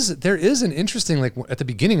 There is an interesting, at the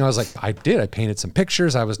beginning, I was like, I painted some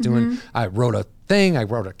pictures. I was doing, I wrote a thing. I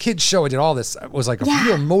wrote a kid's show. I did all this. It was like a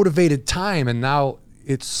real motivated time. And now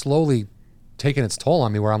it's slowly taking its toll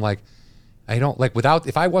on me where I'm like, I don't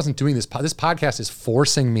if I wasn't doing this podcast is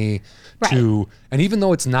forcing me to, and even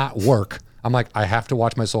though it's not work, I'm like, I have to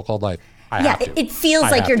watch My So-Called Life. It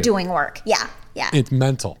feels like you're doing work. Yeah. Yeah. It's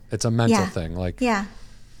mental. It's a mental thing.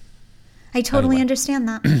 I totally understand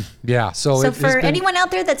that. Yeah. So for anyone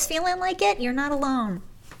out there that's feeling like it, you're not alone.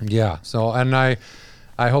 Yeah. So, and I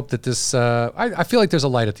hope that this, I feel like there's a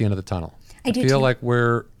light at the end of the tunnel. I do feel too. like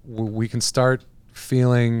we can start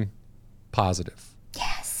feeling positive.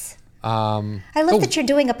 Yes. I love that you're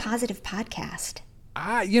doing a positive podcast.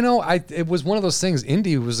 It was one of those things.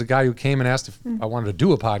 Indy was the guy who came and asked if I wanted to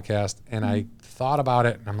do a podcast, and I thought about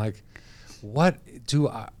it, and I'm like, what do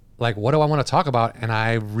I want to talk about? And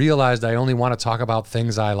I realized I only want to talk about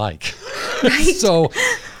things I like. Right. So,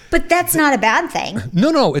 but that's not a bad thing.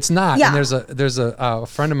 No, it's not. Yeah. And there's a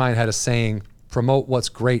friend of mine had a saying: promote what's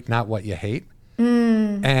great, not what you hate.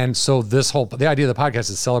 And so the idea of the podcast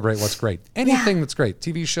is celebrate what's great. Anything that's great.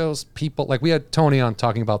 TV shows, people. Like we had Tony on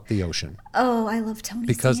talking about the ocean. Oh, I love Tony.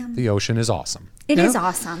 Because the ocean is awesome. It is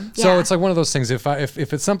awesome. Yeah. So it's like one of those things. If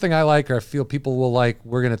it's something I like or I feel people will like,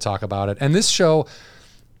 we're going to talk about it. And this show,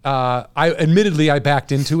 I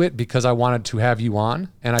backed into it because I wanted to have you on,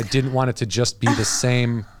 and I didn't want it to just be the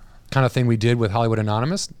same kind of thing we did with Hollywood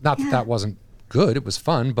Anonymous. Not that wasn't good. It was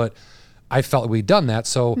fun, but I felt we'd done that.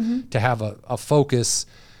 So to have a focus,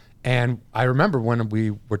 and I remember when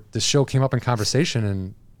the show came up in conversation,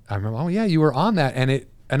 and I remember, oh yeah, you were on that,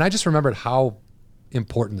 and I just remembered how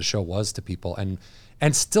important the show was to people,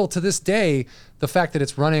 and still to this day, the fact that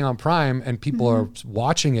it's running on Prime and people are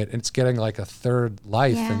watching it, and it's getting like a third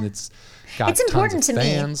life, and it's got important tons of to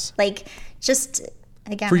fans. Me. Like just.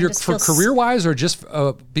 Again, for career wise, or just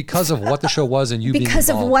because of what the show was and you being involved? Because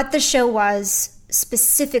of what the show was,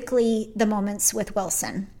 specifically the moments with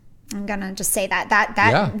Wilson. I'm gonna just say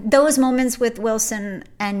that those moments with Wilson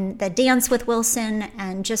and the dance with Wilson,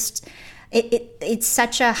 and just it's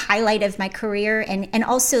such a highlight of my career, and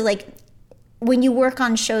also like when you work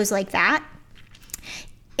on shows like that,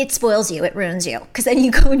 it spoils you, it ruins you, because then you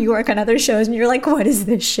go and you work on other shows and you're like, what is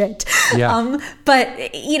this shit? Yeah. But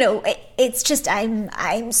it's just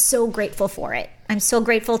I'm so grateful for it. I'm so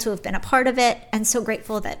grateful to have been a part of it, and so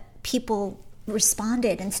grateful that people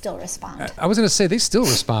responded and still respond. I was going to say they still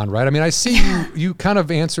respond, right? I mean, I see you kind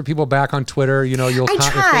of answer people back on Twitter. You'll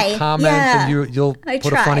if they comment and you'll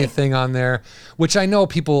put a funny thing on there, which I know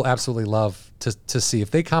people absolutely love to see.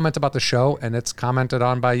 If they comment about the show and it's commented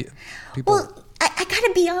on by people. Well, I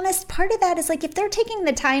gotta be honest, part of that is like if they're taking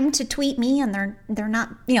the time to tweet me and they're not,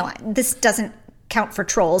 this doesn't count for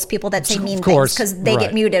trolls, people that say mean things, because they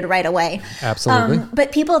get muted right away. Absolutely.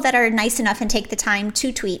 But people that are nice enough and take the time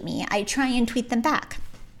to tweet me, I try and tweet them back,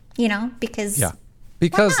 because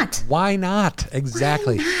why not?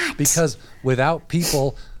 Exactly. Why not? Because without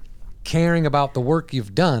people caring about the work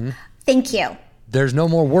you've done. Thank you. There's no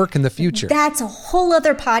more work in the future. That's a whole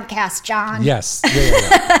other podcast, John. Yes.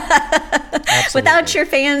 Yeah. Without your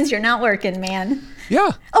fans, you're not working, man.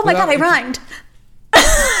 Yeah. Oh my God, I rhymed.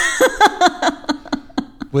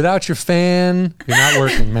 Without your fan, you're not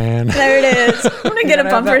working, man. There it is. I'm going to get a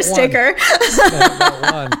bumper sticker.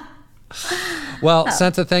 Well,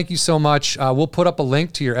 Senta, thank you so much. We'll put up a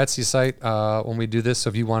link to your Etsy site when we do this. So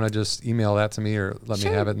if you want to just email that to me or let me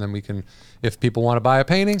have it, and then we can, if people want to buy a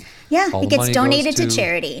painting. Yeah, it gets donated to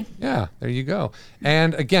charity. Yeah, there you go.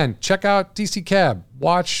 And again, check out DC Cab.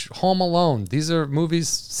 Watch Home Alone. These are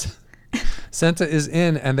movies Senta is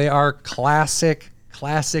in, and they are classic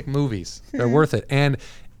movies. They're worth it. And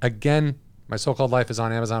again, My So-Called Life is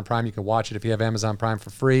on Amazon Prime. You can watch it if you have Amazon Prime for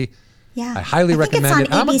free. Yeah. I highly recommend it.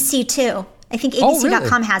 It's on ABC too. I think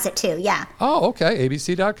ABC.com has it too. Yeah. Oh, okay.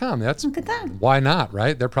 ABC.com. Look at that. Why not,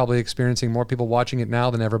 right? They're probably experiencing more people watching it now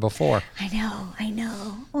than ever before. I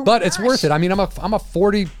know. Oh, but it's worth it. I mean, I'm a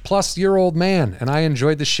 40-plus-year-old man, and I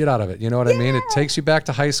enjoyed the shit out of it. You know what I mean? It takes you back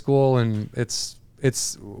to high school, and it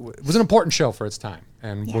was an important show for its time.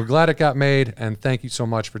 And we're glad it got made, and thank you so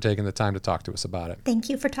much for taking the time to talk to us about it. Thank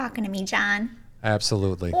you for talking to me, John.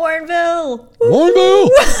 Absolutely. Warrenville!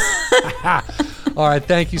 All right,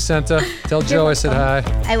 thank you, Senta. Tell Joe I said hi.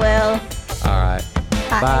 I will. All right.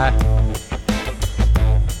 Bye.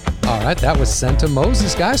 All right, that was Senta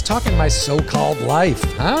Moses, guys, talking My So-Called Life,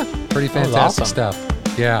 huh? Pretty fantastic stuff.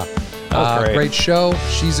 Yeah. That was great show.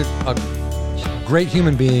 She's a great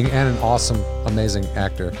human being and an awesome, amazing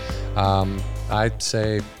actor. I'd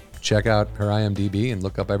say check out her IMDb and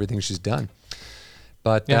look up everything she's done.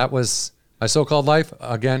 But that was My So-Called Life.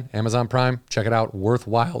 Again, Amazon Prime. Check it out.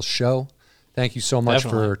 Worthwhile show. Thank you so much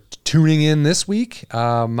for tuning in this week.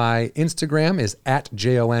 My Instagram is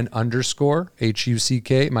 @JON_HUCK.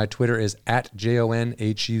 My Twitter is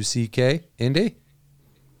 @JONHUCK. Indy?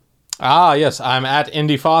 Yes. I'm at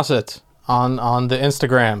Indy Fawcett on the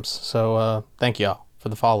Instagrams. So thank y'all for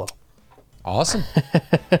the follow. Awesome.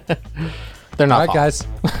 They're not. All right, guys.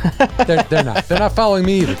 They're not. They're not following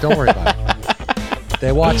me either. Don't worry about it.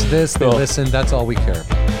 They watch this. They listen. That's all we care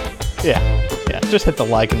about. Yeah. Just hit the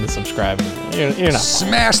like and the subscribe. You're not.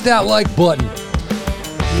 Smash that like button.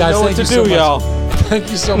 Guys, know what to do, y'all. Thank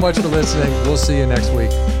you so much for listening. We'll see you next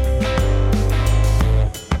week.